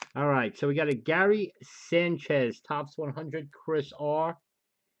 All right, so we got a Gary Sanchez, tops 100, Chris R.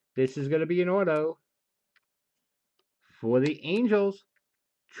 This is going to be an auto for the Angels.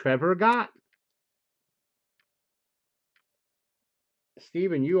 Trevor Gott.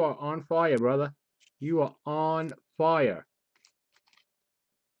 Steven, you are on fire, brother. You are on fire.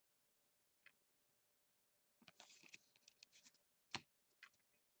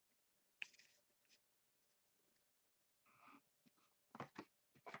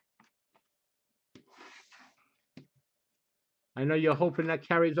 I know you're hoping that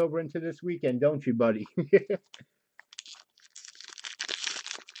carries over into this weekend, don't you, buddy?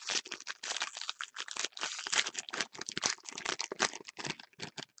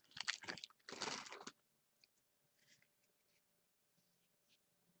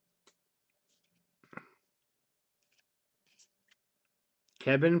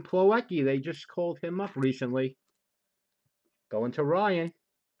 Kevin Plowecki, they just called him up recently. Going to Ryan.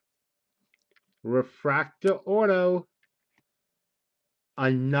 Refractor auto.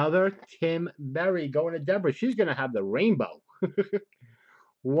 Another Tim Berry going to Deborah. She's going to have the rainbow.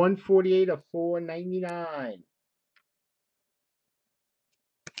 148 of 499.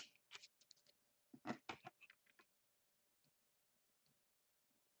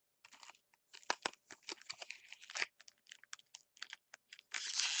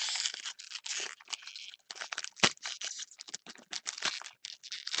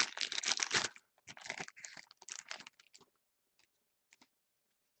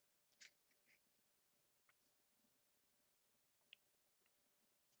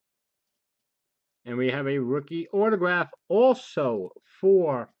 And we have a rookie autograph also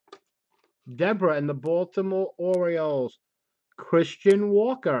for Deborah and the Baltimore Orioles. Christian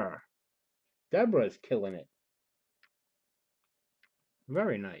Walker. Deborah's killing it.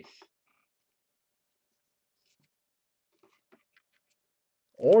 Very nice.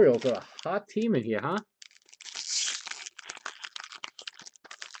 Orioles are a hot team in here, huh?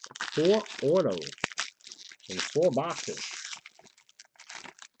 4 autos in 4 boxes.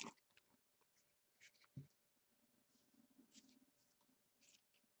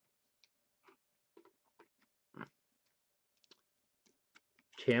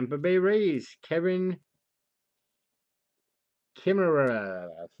 Tampa Bay Rays, Kevin Kimmerer.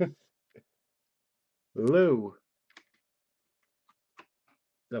 Lou,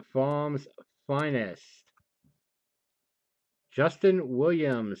 the farm's finest. Justin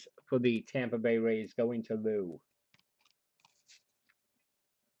Williams for the Tampa Bay Rays, going to Lou.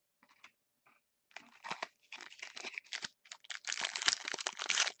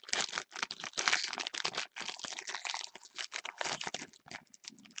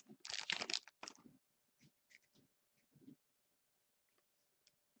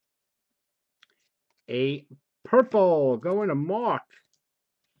 A purple going to Mark.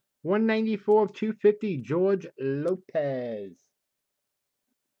 194 of 250, George Lopez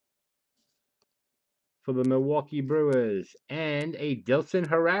for the Milwaukee Brewers. And a Dilson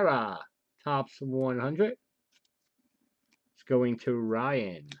Herrera, tops 100. It's going to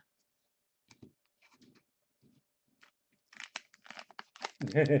Ryan.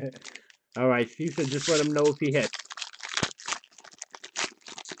 All right, Cesar, just let him know if he hits.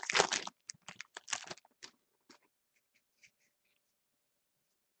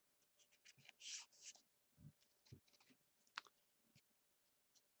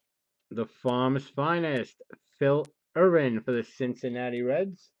 The Farm's Finest, Phil Irvin for the Cincinnati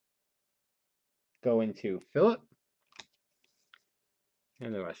Reds. Going to Philip.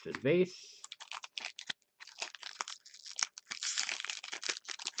 And the rest is base.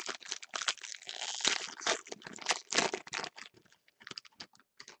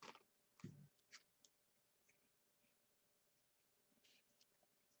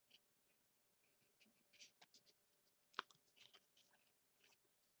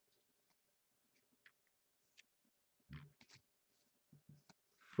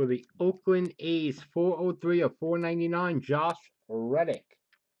 For the Oakland A's, 403 of 499, Josh Reddick.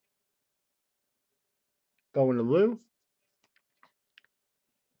 Going to Lou.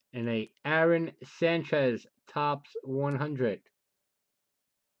 And a Aaron Sanchez, tops 100.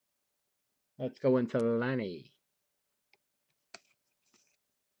 Let's go into Lenny.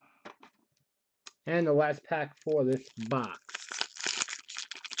 And the last pack for this box.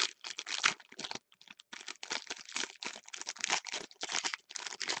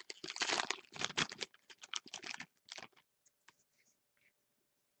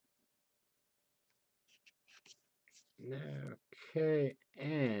 Okay,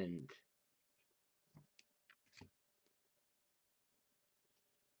 and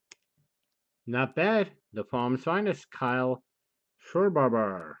not bad. The Farm's Finest, Kyle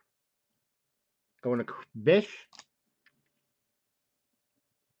Schwarber. Going to Bish.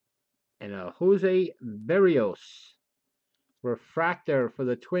 And a Jose Berrios. Refractor for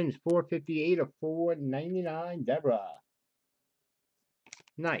the Twins, 458 of 499, Deborah.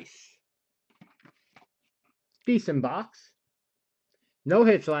 Nice. Decent box. No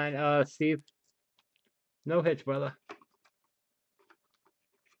hits, Steve. No hits, brother.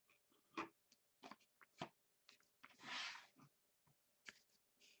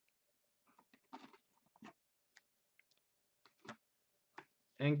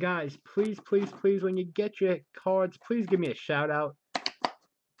 And guys, please, please, please, when you get your cards, please give me a shout out.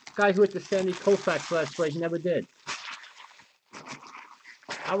 Guy who hit the Sandy Koufax last break never did.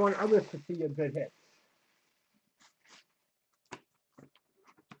 I want others to see your good hits.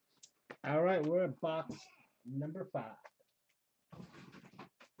 All right, we're at box number 5.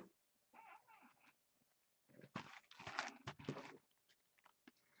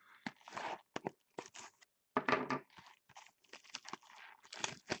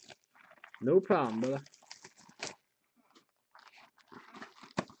 No problem, brother.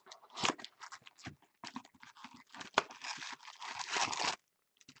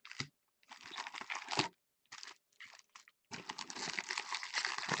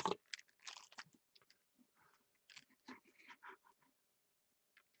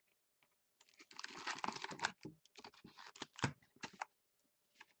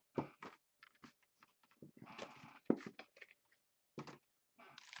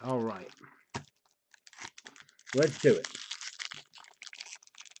 All right. Let's do it.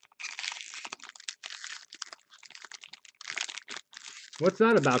 What's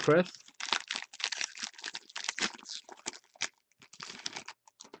that about, Chris?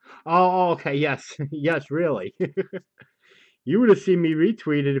 Oh, okay, yes. Yes, really. You would have seen me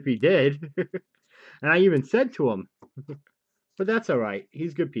retweet it if he did. And I even said to him. But that's all right.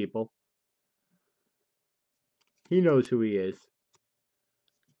 He's good people. He knows who he is.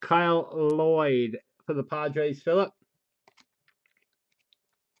 Kyle Lloyd for the Padres, Philip.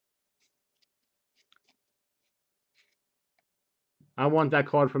 I want that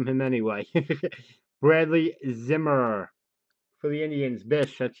card from him anyway. Bradley Zimmer for the Indians.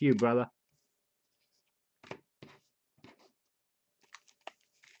 Bish, that's you, brother.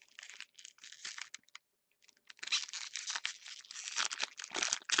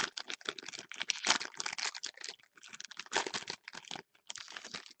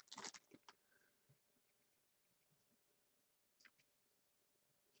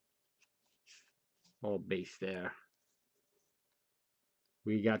 All base there.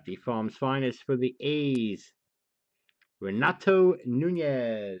 We got the Farm's Finest for the A's. Renato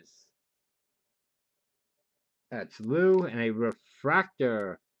Nunez. That's Lou. And a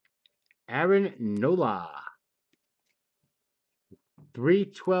Refractor. Aaron Nola.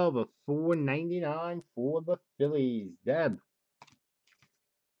 312 of 499 for the Phillies. Deb.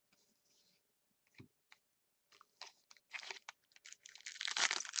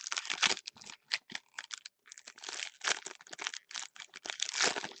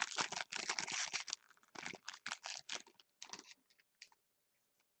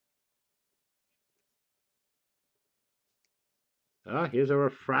 Here's a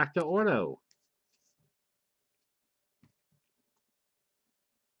Refractor auto.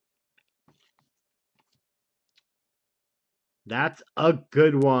 That's a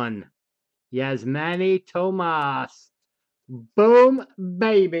good one. Yasmany Tomas. Boom,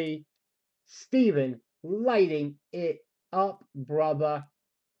 baby. Steven lighting it up, brother.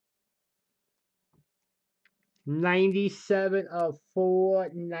 97 of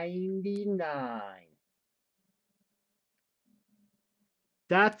 499.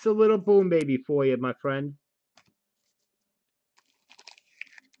 That's a little boom baby for you, my friend.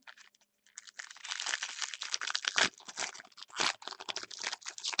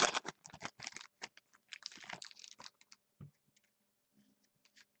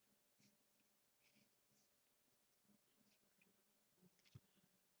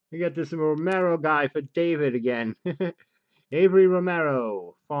 We got this Romero guy for David again. Avery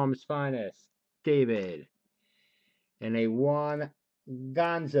Romero, Farm's Finest. David. And a Juan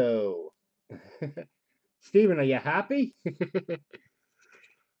Gonzo. Steven, are you happy?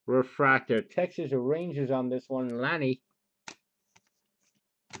 Refractor. Texas Rangers on this one. Lanny.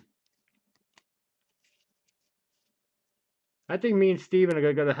 I think me and Steven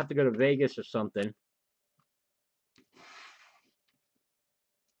are going to have to go to Vegas or something.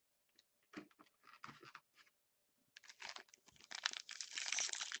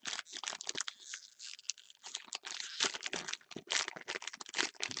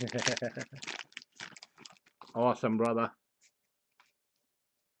 Awesome, brother.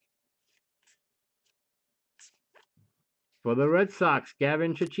 For the Red Sox,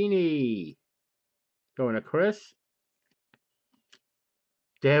 Gavin Cecchini. Going to Chris.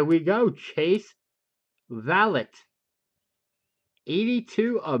 There we go. Chase Valet.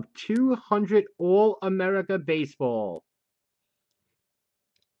 82 of 200 All-America Baseball.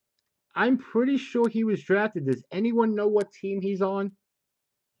 I'm pretty sure he was drafted. Does anyone know what team he's on?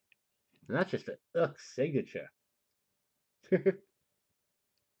 And that's just a signature.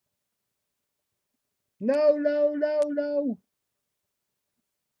 No, no, no, no.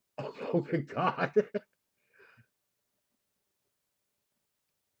 Oh, my God.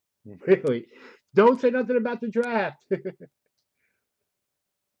 Really? Don't say nothing about the draft.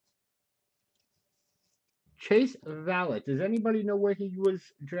 Chase Valet. Does anybody know where he was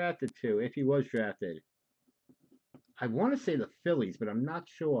drafted to, if he was drafted? I want to say the Phillies, but I'm not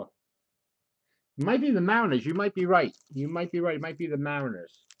sure. It might be the Mariners. You might be right. You might be right. It might be the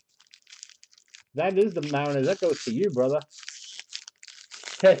Mariners. That is the Mariners. That goes to you, brother.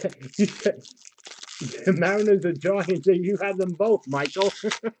 You said the Mariners are Giants, and you had them both, Michael.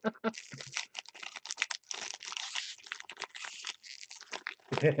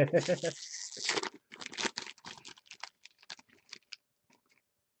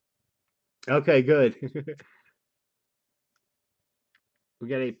 Okay, good. We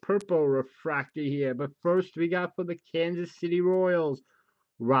got a purple refractor here, but first we got for the Kansas City Royals,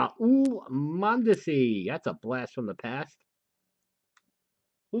 Raul Mondesi. That's a blast from the past.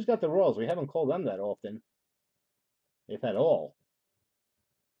 Who's got the Royals? We haven't called them that often, if at all.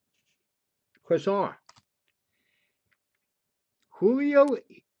 Chris R. Julio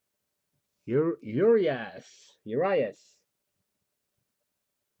Urias.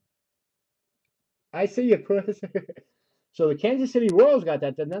 I see you, Chris. So the Kansas City Royals got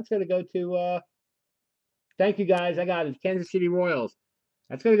that. Then that's going to go to, thank you guys. I got it. Kansas City Royals.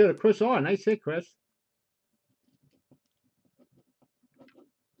 That's going to go to Chris R. Nice hit, Chris.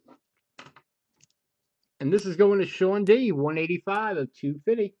 And this is going to Sean D. 185 of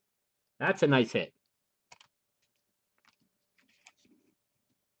 250. That's a nice hit.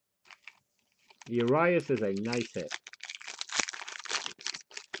 Urias is a nice hit.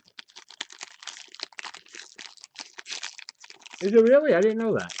 Is it really? I didn't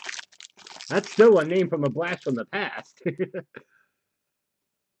know that. That's still a name from a blast from the past.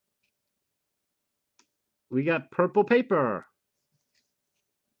 We got purple paper.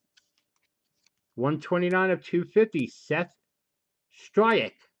 129 of 250. Seth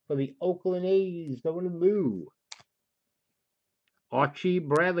Struyck for the Oakland A's going to Lou. Archie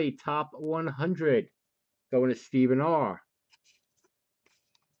Bradley, top 100, going to Stephen R.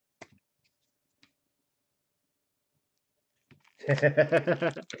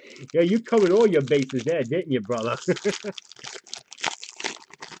 Yeah, you covered all your bases there, didn't you, brother?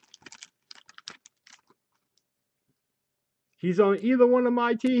 He's on either one of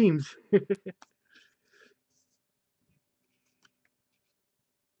my teams.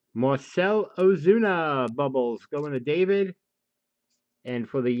 Marcell Ozuna bubbles going to David. And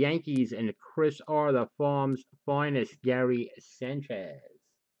for the Yankees and Chris R, the Farm's finest, Gary Sanchez.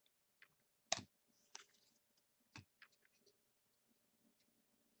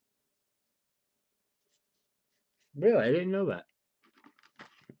 Really? I didn't know that.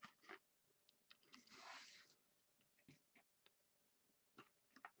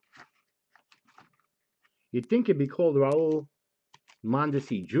 You'd think it'd be called Raul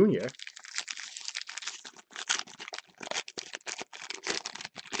Mondesi Jr.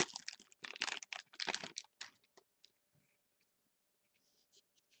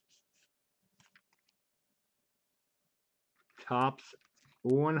 Tops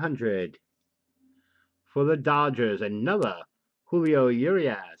 100. For the Dodgers, another Julio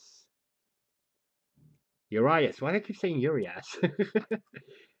Urias. Urias. Why do I keep saying Urias?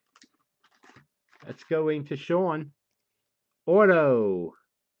 That's going to Sean. Auto.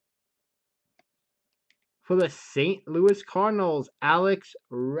 For the St. Louis Cardinals, Alex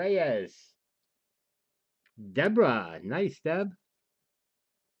Reyes. Deborah. Nice, Deb.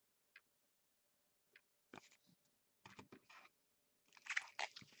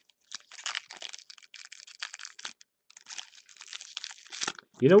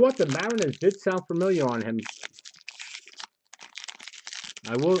 You know what? The Mariners did sound familiar on him.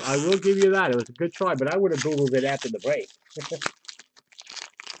 I will give you that. It was a good try, but I would have Googled it after the break.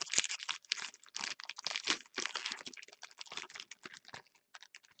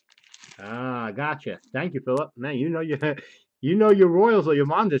 Ah, gotcha. Thank you, Philip. Man, you know your Royals or your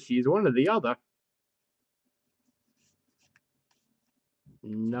Mondesies, one or the other.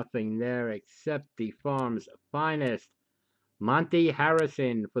 Nothing there except the Farm's finest. Monty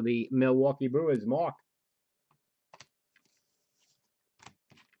Harrison for the Milwaukee Brewers. Mark.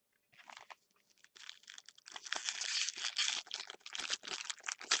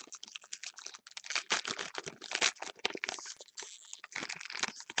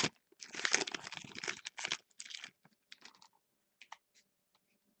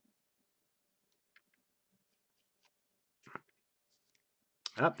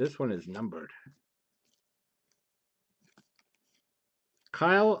 Up, this one is numbered.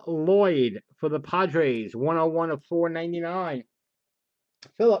 Kyle Lloyd for the Padres. 101 of 499.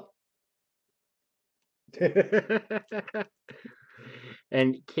 Philip.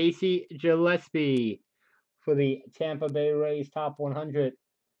 And Casey Gillespie for the Tampa Bay Rays. Top 100.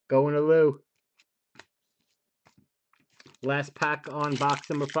 Going to Lou. Last pack on box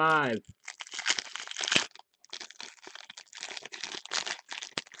number 5.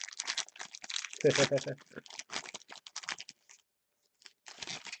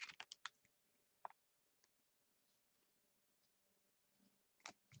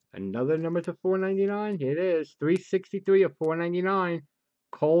 Another number to 499. It is 363 of 499.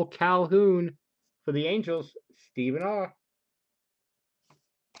 Cole Calhoun for the Angels. Stephen R.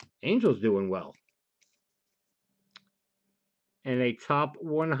 Angels doing well. And a top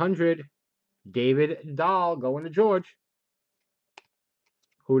 100. David Dahl going to George.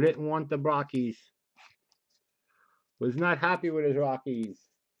 Who didn't want the Rockies? Was not happy with his Rockies.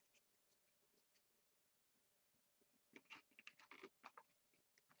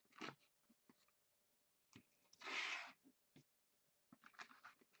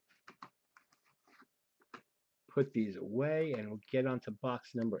 Put these away and we'll get on to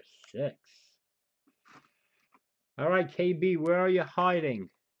box number 6. All right, KB, where are you hiding?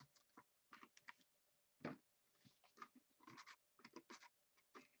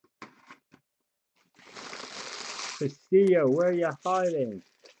 Castillo, where are you hiding?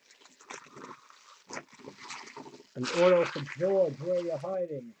 An auto for George, where are you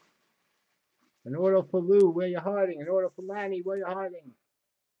hiding? An auto for Lou, where you hiding? An auto for Lanny, where you hiding?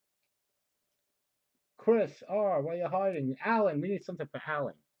 Chris R, where you hiding? Alan, we need something for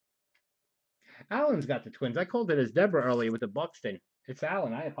Alan. Alan's got the Twins. I called it as Deborah earlier with the Buxton. It's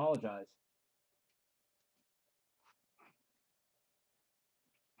Alan. I apologize.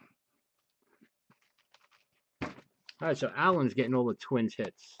 All right, so Alan's getting all the Twins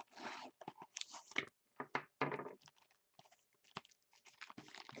hits.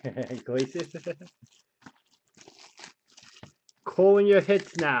 Glacius. Calling your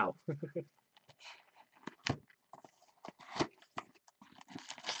hits now.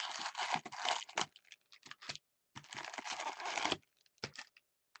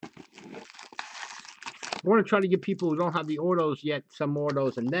 want to try to give people who don't have the autos yet some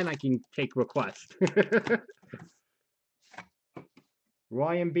autos, and then I can take requests.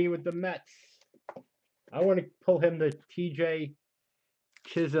 Ryan B with the Mets. I want to pull him the TJ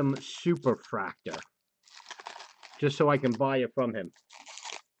Chisholm Superfractor, just so I can buy it from him.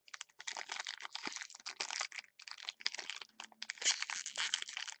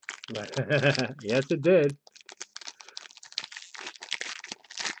 Yes, it did.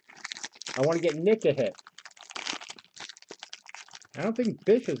 I want to get Nick a hit. I don't think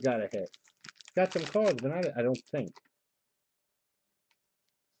Bish has got a hit. He's got some cards, but I don't think.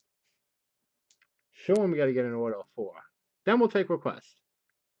 Show him we got to get an auto for. Then we'll take requests.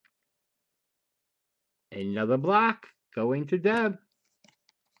 Another block going to Deb.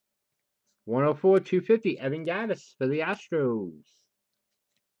 104, 250, Evan Gattis for the Astros.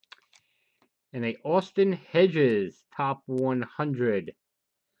 And a Austin Hedges top 100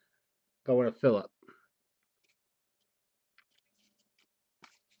 going to Phillip.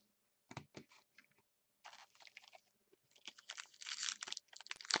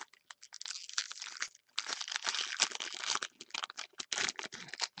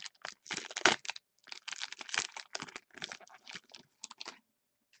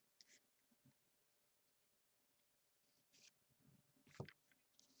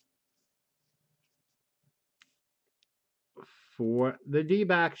 For the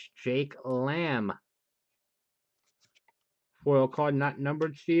D-backs, Jake Lamb. Foil card not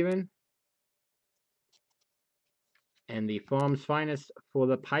numbered, Steven. And the Farm's Finest for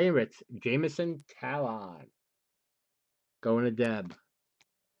the Pirates, Jameson Talon. Going to Deb.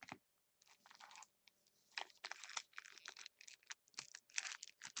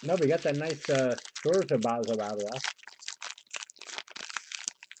 No, we got that nice Scherzer bottle out of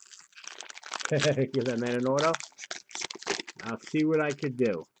that. Give that man an auto. I'll see what I could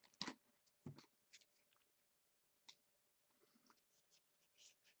do.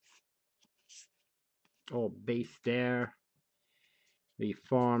 Oh, base there. The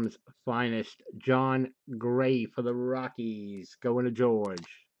Farm's Finest, John Gray for the Rockies. Going to George.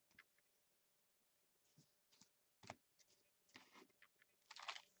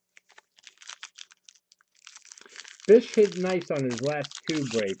 Fish hit nice on his last two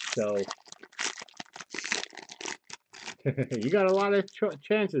breaks, so you got a lot of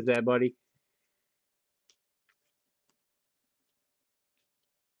chances there, buddy.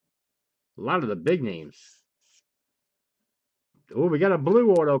 A lot of the big names. Oh, we got a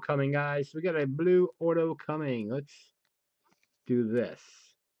blue auto coming, guys. We got a blue auto coming. Let's do this.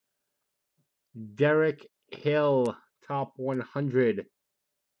 Derek Hill, top 100.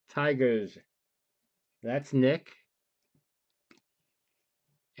 Tigers. That's Nick.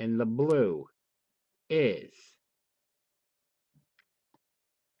 And the blue is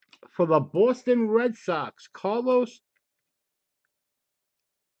for the Boston Red Sox, Carlos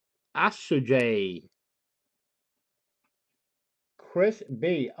Asuje. Chris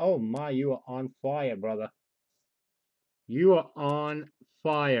B. Oh my, you are on fire, brother. You are on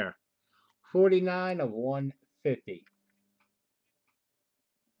fire. 49 of 150.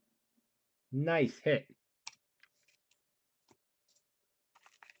 Nice hit.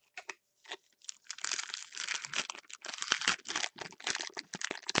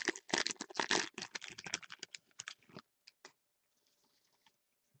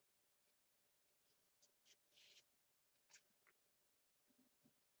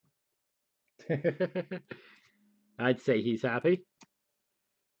 I'd say he's happy.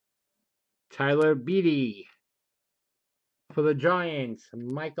 Tyler Beatty for the Giants,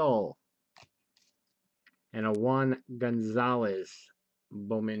 Michael. And a Juan Gonzalez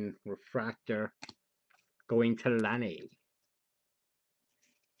Bowman Refractor going to Lanny.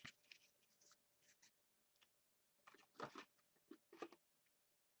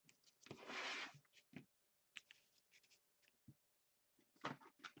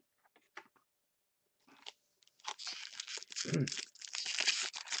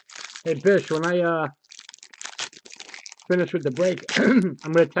 Hey, Bish, when I finish with the break, I'm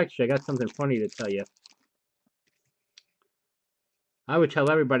going to text you. I got something funny to tell you. I would tell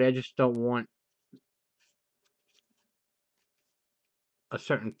everybody, I just don't want a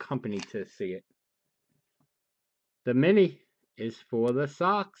certain company to see it. The mini is for the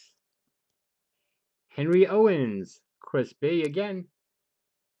Sox. Henry Owens, Chris B again.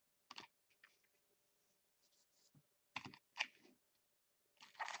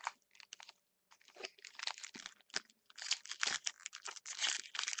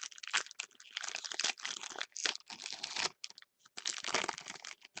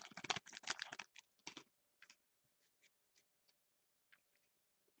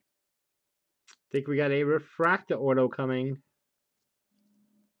 Think we got a refractor auto coming.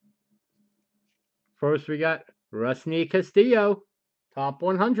 First, we got Yasmany Castillo, top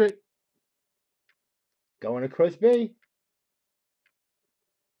 100. Going to Chris B.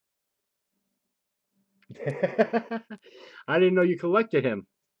 I didn't know you collected him.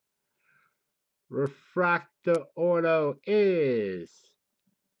 Refractor auto is.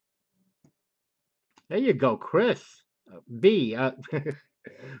 There you go, Chris. B.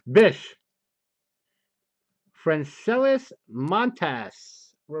 Bish. Francelis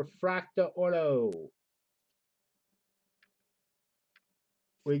Montas. Refractor auto.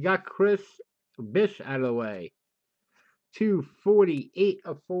 We got Chris Bish out of the way. 248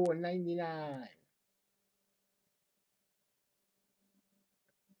 of 499.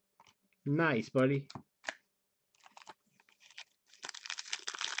 Nice, buddy.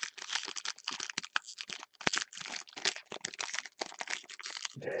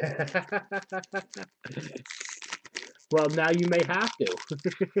 Well, now you may have to.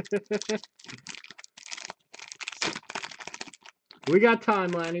 We got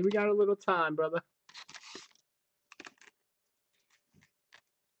time, Lanny. We got a little time, brother.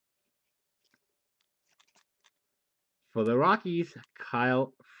 For the Rockies,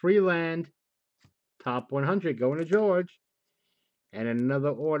 Kyle Freeland, top 100, going to George. And another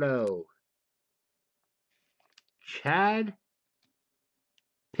auto. Chad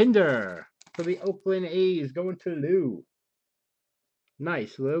Pinder for the Oakland A's, going to Lou.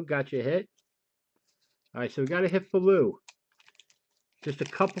 Nice, Lou. Got your hit. All right, so we got a hit for Lou. Just a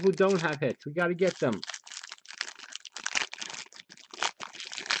couple who don't have hits. We got to get them.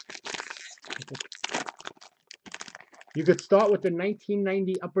 You could start with the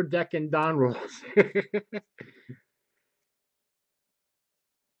 1990 Upper Deck and Don rolls. You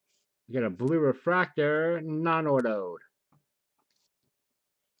got a blue refractor, non-autoed.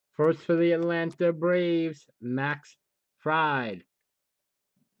 First for the Atlanta Braves, Max Fried.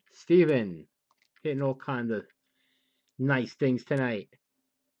 Steven, hitting all kinds of nice things tonight.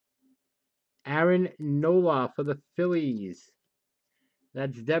 Aaron Nola for the Phillies.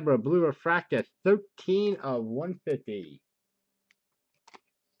 That's Deborah, blue refractor, 13 of 150.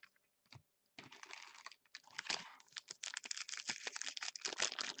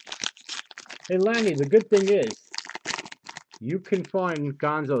 Hey, Lanny, the good thing is you can find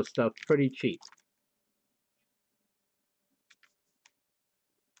Gonzo stuff pretty cheap.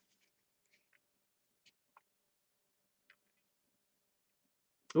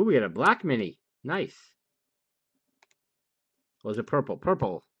 Ooh, we got a black mini. Nice. Was it purple?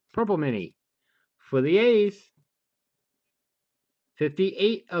 Purple mini. For the A's.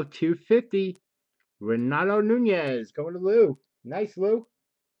 58 of 250. Renato Nunez going to Lou. Nice, Lou.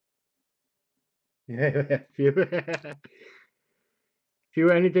 if you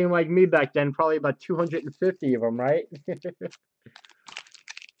were anything like me back then, probably about 250 of them, right?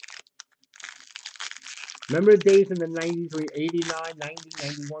 Remember the days in the 90s, 89, 90,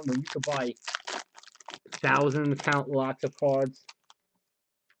 91, when you could buy 1,000 count lots of cards?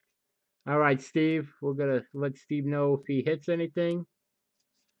 All right, Steve. We're going to let Steve know if he hits anything.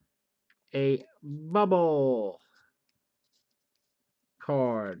 A bubble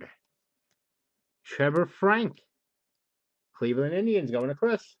card. Trevor Frank. Cleveland Indians going to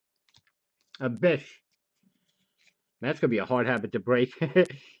Chris. A Bish. That's going to be a hard habit to break.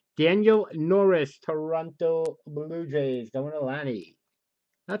 Daniel Norris, Toronto Blue Jays, going to Lanny.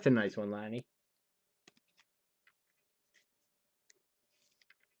 That's a nice one, Lanny.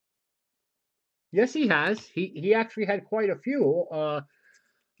 Yes, he has. He actually had quite a few.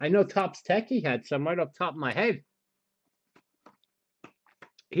 I know Topps Tech, he had some right off the top of my head.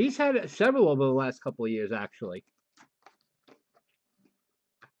 He's had several over the last couple of years, actually.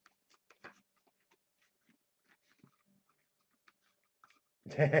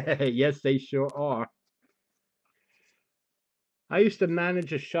 Yes, they sure are. I used to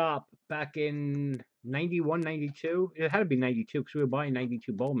manage a shop back in 91, 92. It had to be 92 because we were buying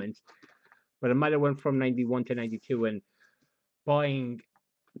 92 Bowmans. But it might have went from 91 to 92 and buying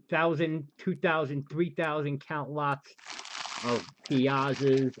 1,000, 2,000, 3,000 count lots of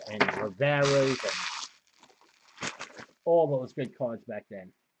Piazzas and Riveras and all those good cards back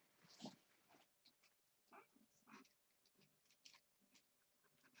then.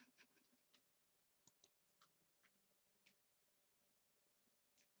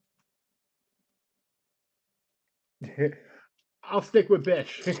 I'll stick with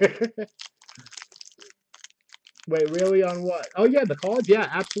Bish. Wait, really on what? Oh, yeah, the cards? Yeah,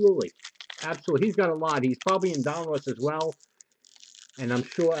 absolutely. Absolutely. He's got a lot. He's probably in Downless as well. And I'm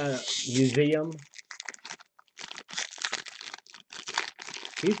sure museum.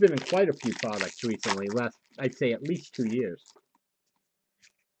 He's been in quite a few products recently. I'd say at least 2 years.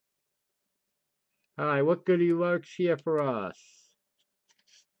 All right, what goodie lurks here for us?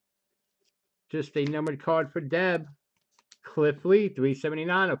 Just a numbered card for Deb. Cliff Lee,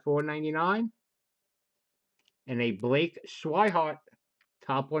 379 of 499. And a Blake Swihart,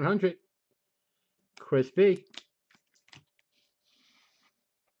 top 100. Chris B.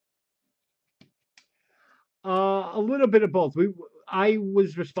 A little bit of both. I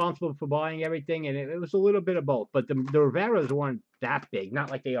was responsible for buying everything, and it was a little bit of both. But the Riveras weren't that big,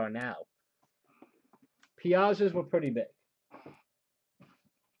 not like they are now. Piazzas were pretty big.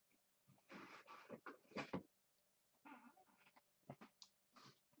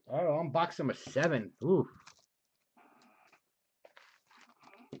 Oh, I'm box number 7. Ooh.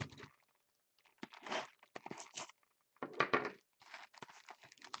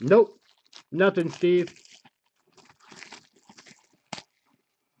 Nope. Nothing, Steve.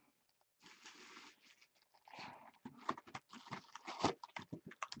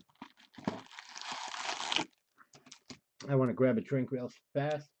 I want to grab a drink real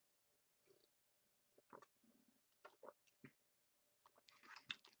fast.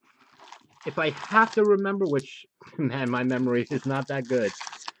 If I have to remember, which, man, my memory is not that good,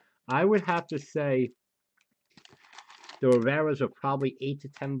 I would have to say the Riveras are probably $8 to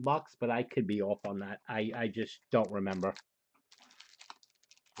 $10, but I could be off on that. I just don't remember.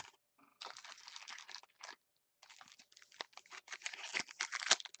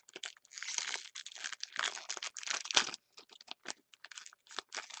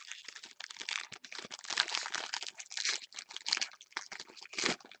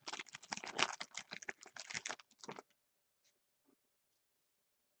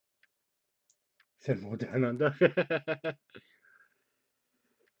 Said more down under.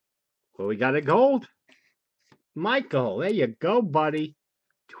 Well, we got a gold. Michael, there you go, buddy.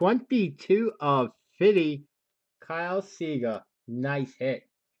 22 of 50. Kyle Seager. Nice hit.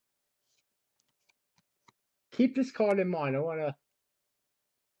 Keep this card in mind. I want to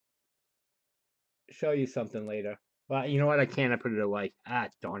show you something later. Well, you know what? I can't. I put it away. Ah,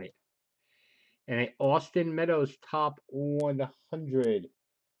 darn it. And a Austin Meadows top 100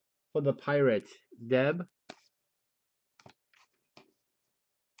 for the Pirates. Deb.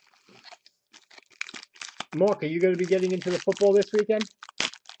 Mark, are you going to be getting into the football this weekend?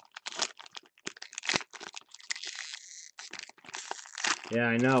 Yeah,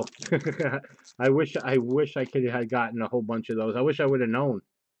 I know. I wish I could have gotten a whole bunch of those. I wish I would have known.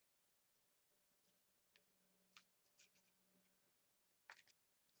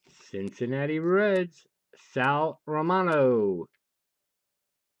 Cincinnati Reds. Sal Romano.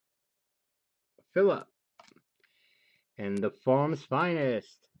 Phillip. And the farm's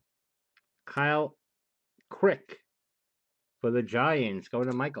finest. Kyle Crick for the Giants.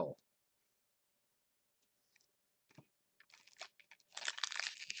 Going to Michael.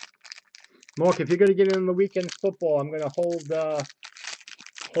 Mark, if you're going to get in the weekend football, I'm going to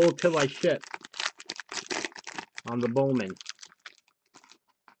hold till I ship on the Bowman.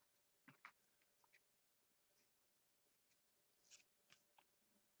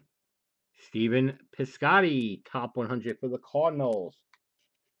 Stephen Piscotty, top 100 for the Cardinals.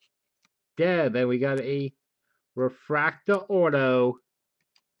 Deb, and we got a Refractor Auto.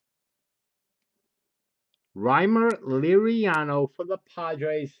 Reimer Liriano for the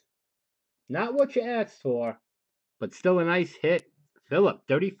Padres. Not what you asked for, but still a nice hit. Phillip,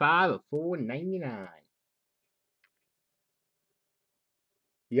 35 of 499.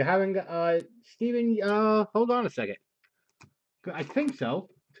 You haven't got, Steven, hold on a second. I think so.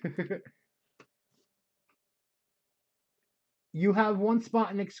 You have one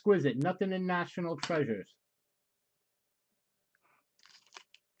spot in Exquisite, nothing in National Treasures.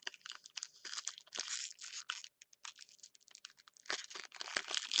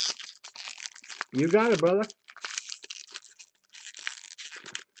 You got it, brother.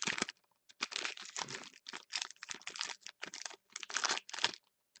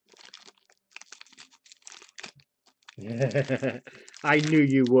 I knew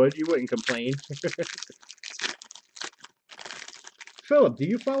you would. You wouldn't complain. Philip, do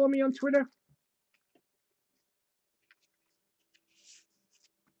you follow me on Twitter?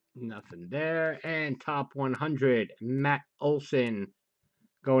 Nothing there. And top 100, Matt Olson.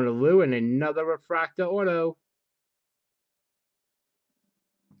 Going to Lou and another Refractor Auto.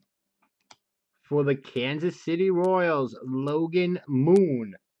 For the Kansas City Royals, Logan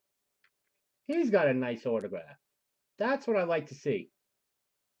Moon. He's got a nice autograph. That's what I like to see.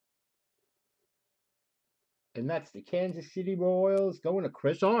 And that's the Kansas City Royals going to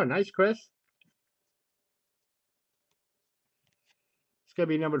Chris R. Nice, Chris. It's going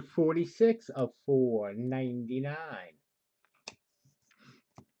to be numbered 46 of 499.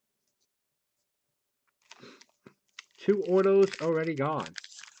 Two autos already gone.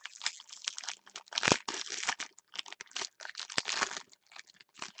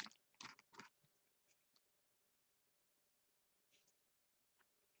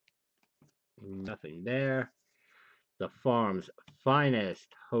 Nothing there. The Farm's finest,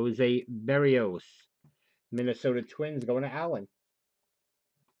 Jose Berrios. Minnesota Twins going to Allen.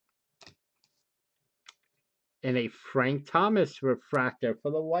 And a Frank Tomas refractor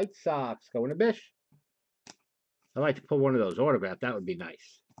for the White Sox going to Bish. I'd like to pull one of those autographed. That would be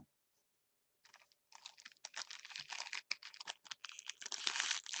nice.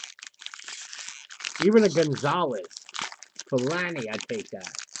 Even a Gonzalez. Polanyi, I'd take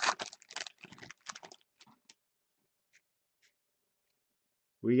that.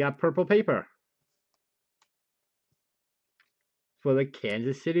 We got purple paper for the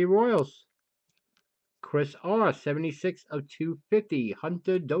Kansas City Royals. Chris R. 76 of 250.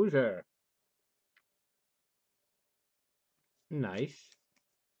 Hunter Dozier. Nice.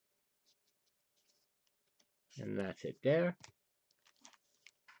 And that's it there.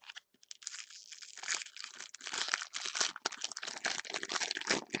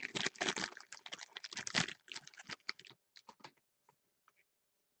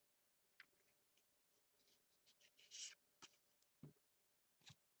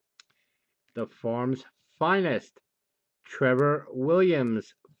 The Farm's finest, Trevor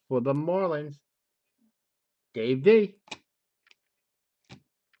Williams for the Marlins. Dave D.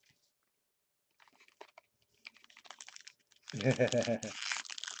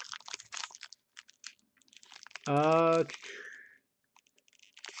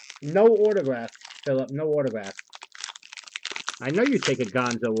 No autograph, Philip. No autograph. I know you take a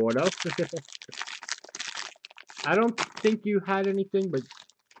Gonzo auto. I don't think you had anything, but is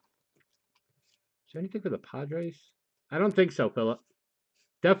there anything for the Padres? I don't think so, Philip.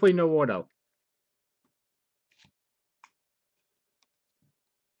 Definitely no auto.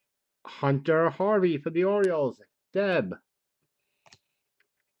 Hunter Harvey for the Orioles. Deb.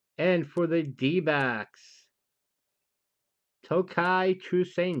 And for the D-backs, Tokai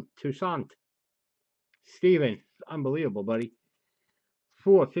Toussaint. Steven, unbelievable, buddy.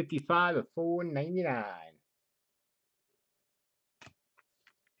 455 of 499.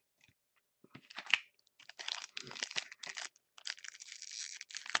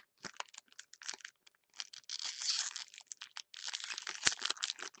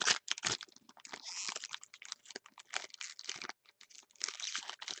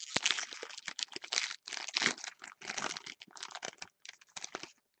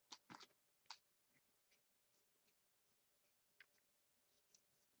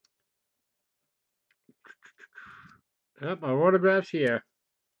 Yep, our autographs here.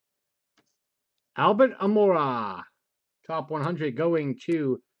 Albert Amora. Top 100 going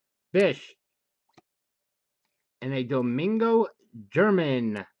to Bish. And a Domingo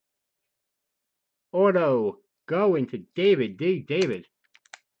German auto going to David D. David.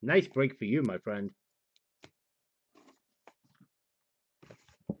 Nice break for you, my friend.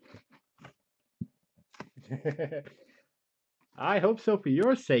 I hope so for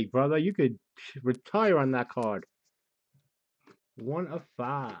your sake, brother. You could retire on that card. 1 of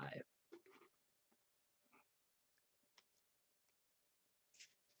 5.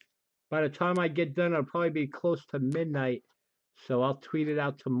 By the time I get done, it'll probably be close to midnight. So I'll tweet it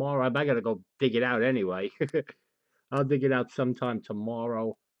out tomorrow. I gotta go dig it out anyway. I'll dig it out sometime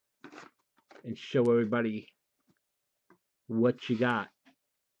tomorrow and show everybody what you got.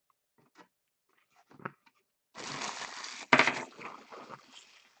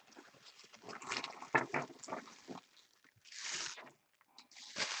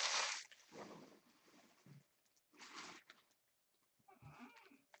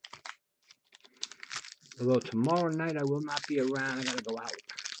 Although tomorrow night I will not be around. I gotta go out.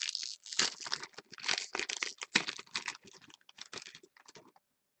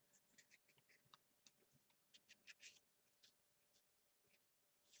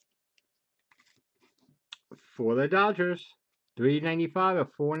 For the Dodgers, $3.95 of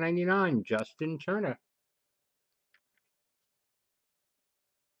 $4.99. Justin Turner.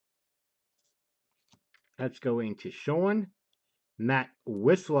 That's going to Sean. Matt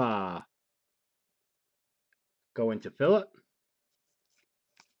Whistler. Going to Philip.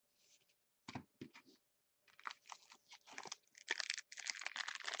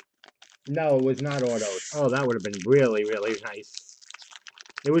 No, it was not autos. Oh, that would have been really, really nice.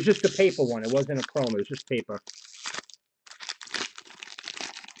 It was just a paper one. It wasn't a chrome. It was just paper.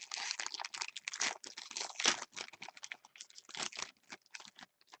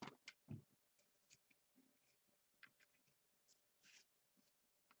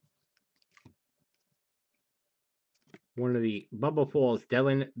 One of the Bubble Falls,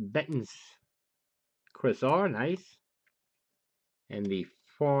 Dylan Bettens. Chris R, nice. And the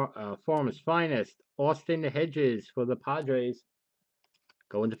Farmer's Finest, Austin Hedges for the Padres.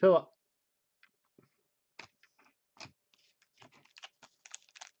 Going to Phillip.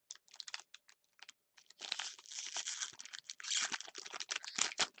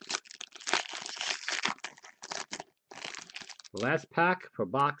 Last pack for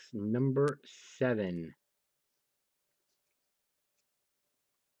box number 7.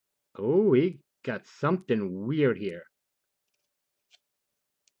 Oh, we got something weird here.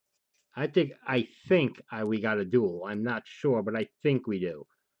 I think we got a duel. I'm not sure, but I think we do.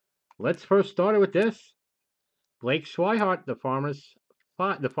 Let's first start it with this. Blake Swihart, the Farmer's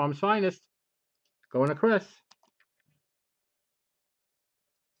Finest, going to Chris.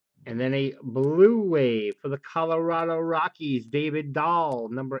 And then a blue wave for the Colorado Rockies, David Dahl,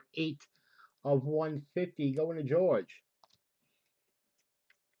 number 8 of 150, going to George.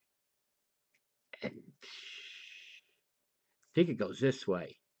 And I think it goes this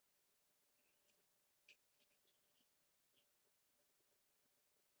way.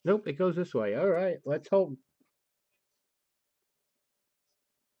 Nope, it goes this way. All right, let's hope.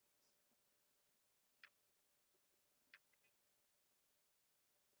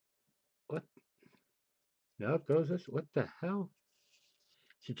 What? No, it goes this. What the hell?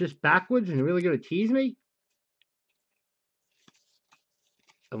 Is it just backwards and you're really going to tease me?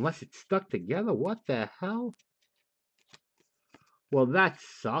 Unless it's stuck together. What the hell? Well, that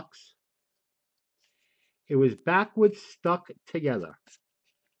sucks. It was backwards stuck together.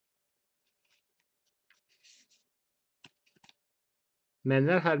 Man,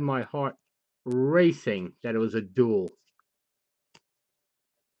 that had my heart racing that it was a duel.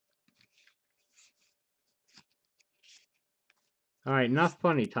 All right, not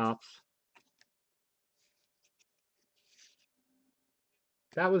funny, Tops.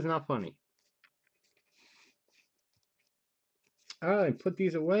 That was not funny. All right, put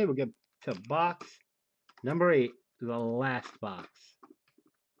these away. We'll get to box number 8, the last box.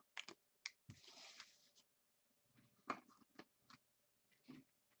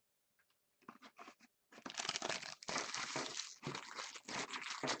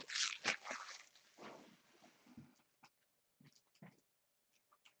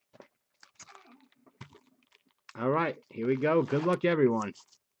 All right, here we go. Good luck, everyone.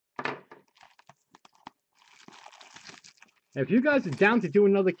 If you guys are down to do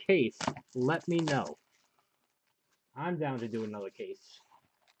another case, let me know. I'm down to do another case.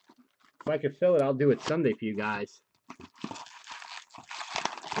 If I could fill it, I'll do it Sunday for you guys.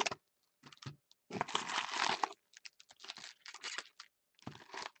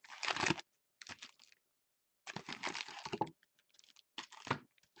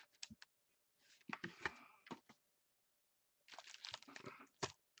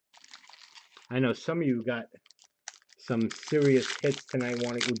 I know some of you got some serious hits tonight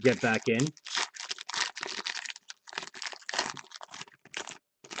want to get back in.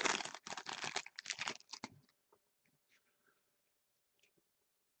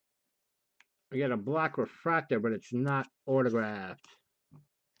 We got a black refractor, but it's not autographed.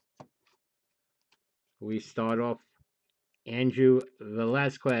 We start off Andrew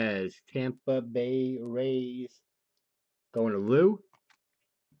Velasquez, Tampa Bay Rays. Going to Lou.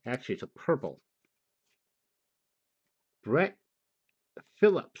 Actually, it's a purple. Brett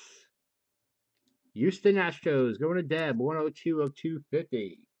Phillips. Houston Astros. Going to Deb. 102 of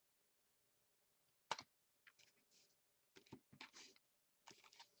 250.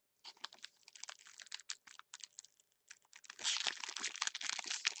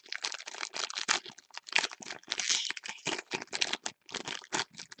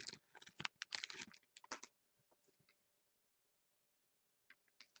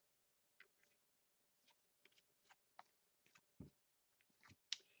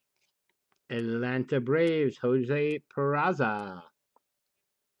 Atlanta Braves, Jose Peraza.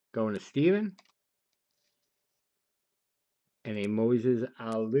 Going to Steven. And a Moses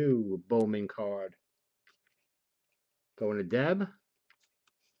Alou Bowman card. Going to Deb.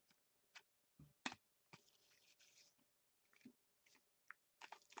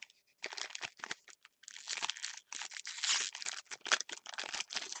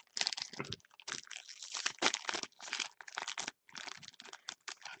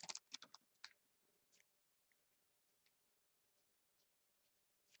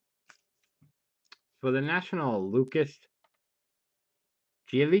 For the National, Lucas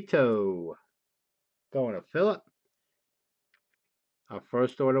Giolito. Going to Phillip. Our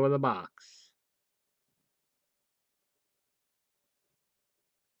first order with a box.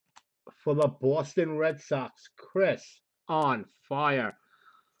 For the Boston Red Sox, Chris on fire.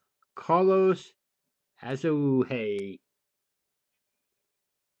 Carlos Azuhe.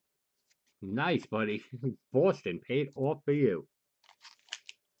 Nice, buddy. Boston paid off for you.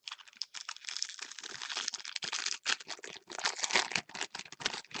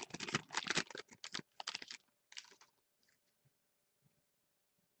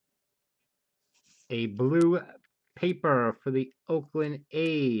 A blue paper for the Oakland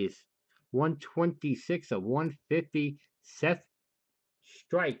A's. 126 of 150. Seth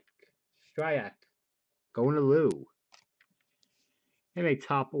Stryak. Going to Lou. And a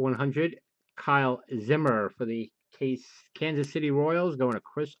top 100. Kyle Zimmer for the Kansas City Royals. Going to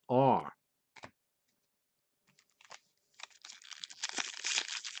Chris R.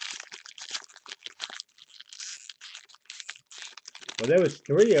 Well, there was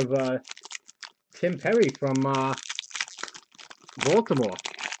 3 of Tim Perry from Baltimore.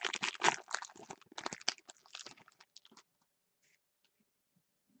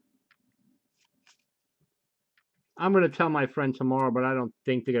 I'm going to tell my friend tomorrow, but I don't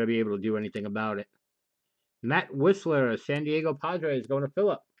think they're going to be able to do anything about it. Matt Whistler, San Diego Padres, going to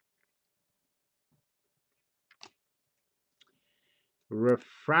Phillip.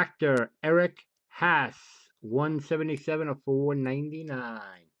 Refractor, Eric Haas, 177 of 499.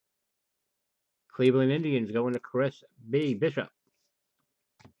 Cleveland Indians going to Chris B. Bishop.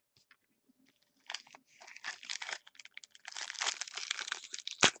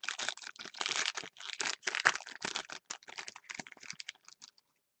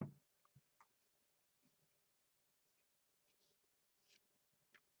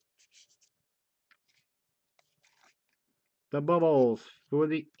 The bubbles for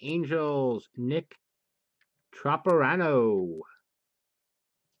the Angels, Nick Traparano.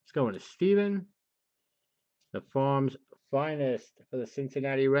 It's going to Steven. The Farm's finest for the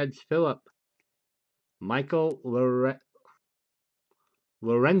Cincinnati Reds, Phillip. Michael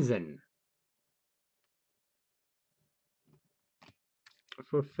Lorenzen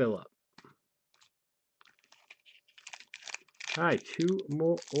for Phillip. All right, 2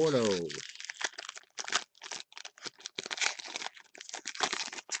 more autos.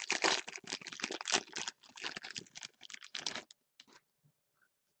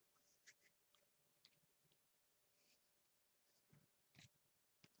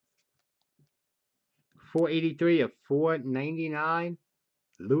 $483 of $499.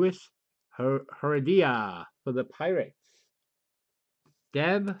 Luis Heredia for the Pirates.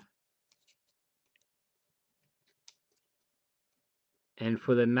 Deb. And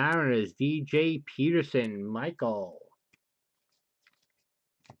for the Mariners, DJ Peterson, Michael.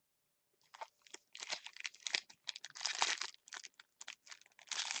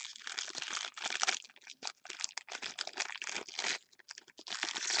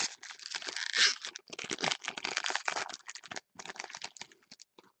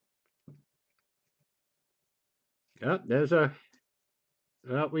 Yep, there's a...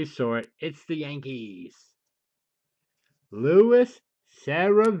 Oh, we saw it. It's the Yankees. Luis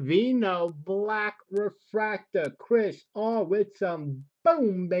Saravino, black refractor. Chris R with some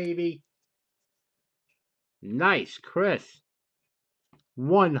boom, baby. Nice, Chris.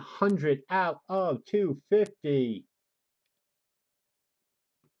 100 out of 250.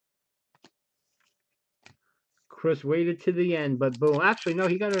 Chris waited to the end, but boom. Actually, no,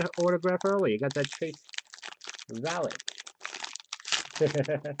 he got an autograph early. He got that Chase Valid.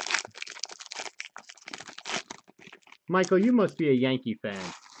 Michael, you must be a Yankee fan.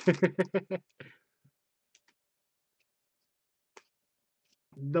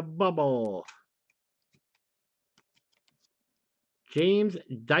 The bubble. James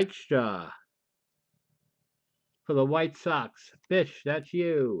Dykstra for the White Sox. Bish, that's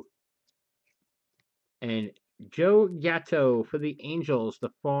you. And Joe Gatto for the Angels, the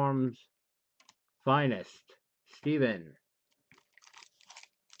Farm's finest. Steven.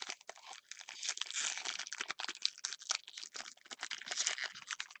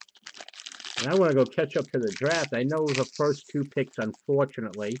 And I want to go catch up to the draft. I know the first 2 picks,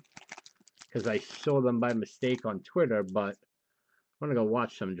 unfortunately, because I saw them by mistake on Twitter, but I want to go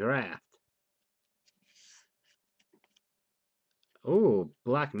watch some draft. Oh,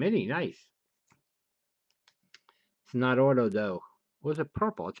 Black Mini, nice. It's not auto, though. Was it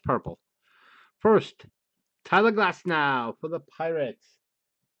purple? It's purple. First, Tyler Glasnow for the Pirates.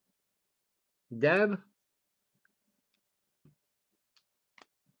 Deb.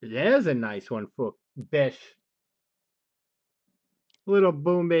 There's a nice one for Bish. Little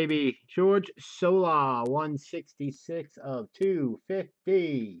boom, baby. George Sola, 166 of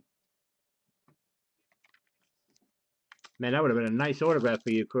 250. Man, that would have been a nice autograph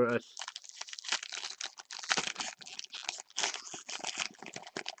for you, Chris.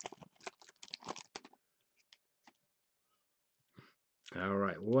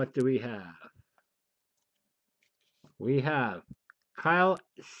 what do we have? We have Kyle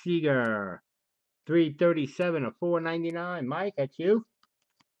Seager, 337 of 499. Mike, that's you.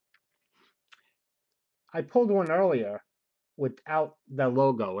 I pulled one earlier without the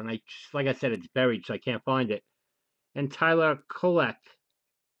logo, and like I said, it's buried, so I can't find it. And Tyler Kolek,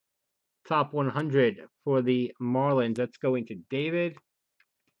 top 100 for the Marlins. That's going to David.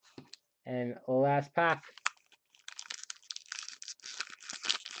 And last pack.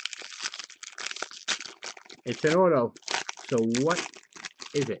 It's an auto. So what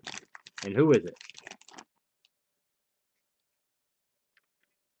is it? And who is it?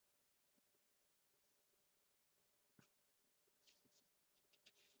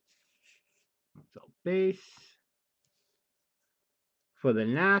 So base. For the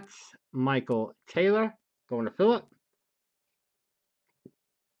Nats, Michael Taylor. Going to Phillip.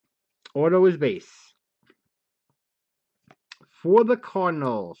 Auto is base. For the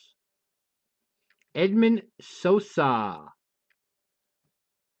Cardinals, Edmund Sosa.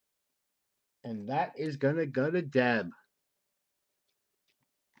 And that is going to go to Deb.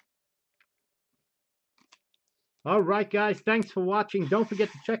 All right, guys. Thanks for watching. Don't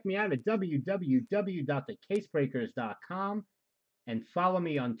forget to check me out at www.thecasebreakers.com and follow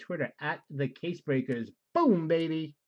me on Twitter at @thecasebreakers. Boom, baby.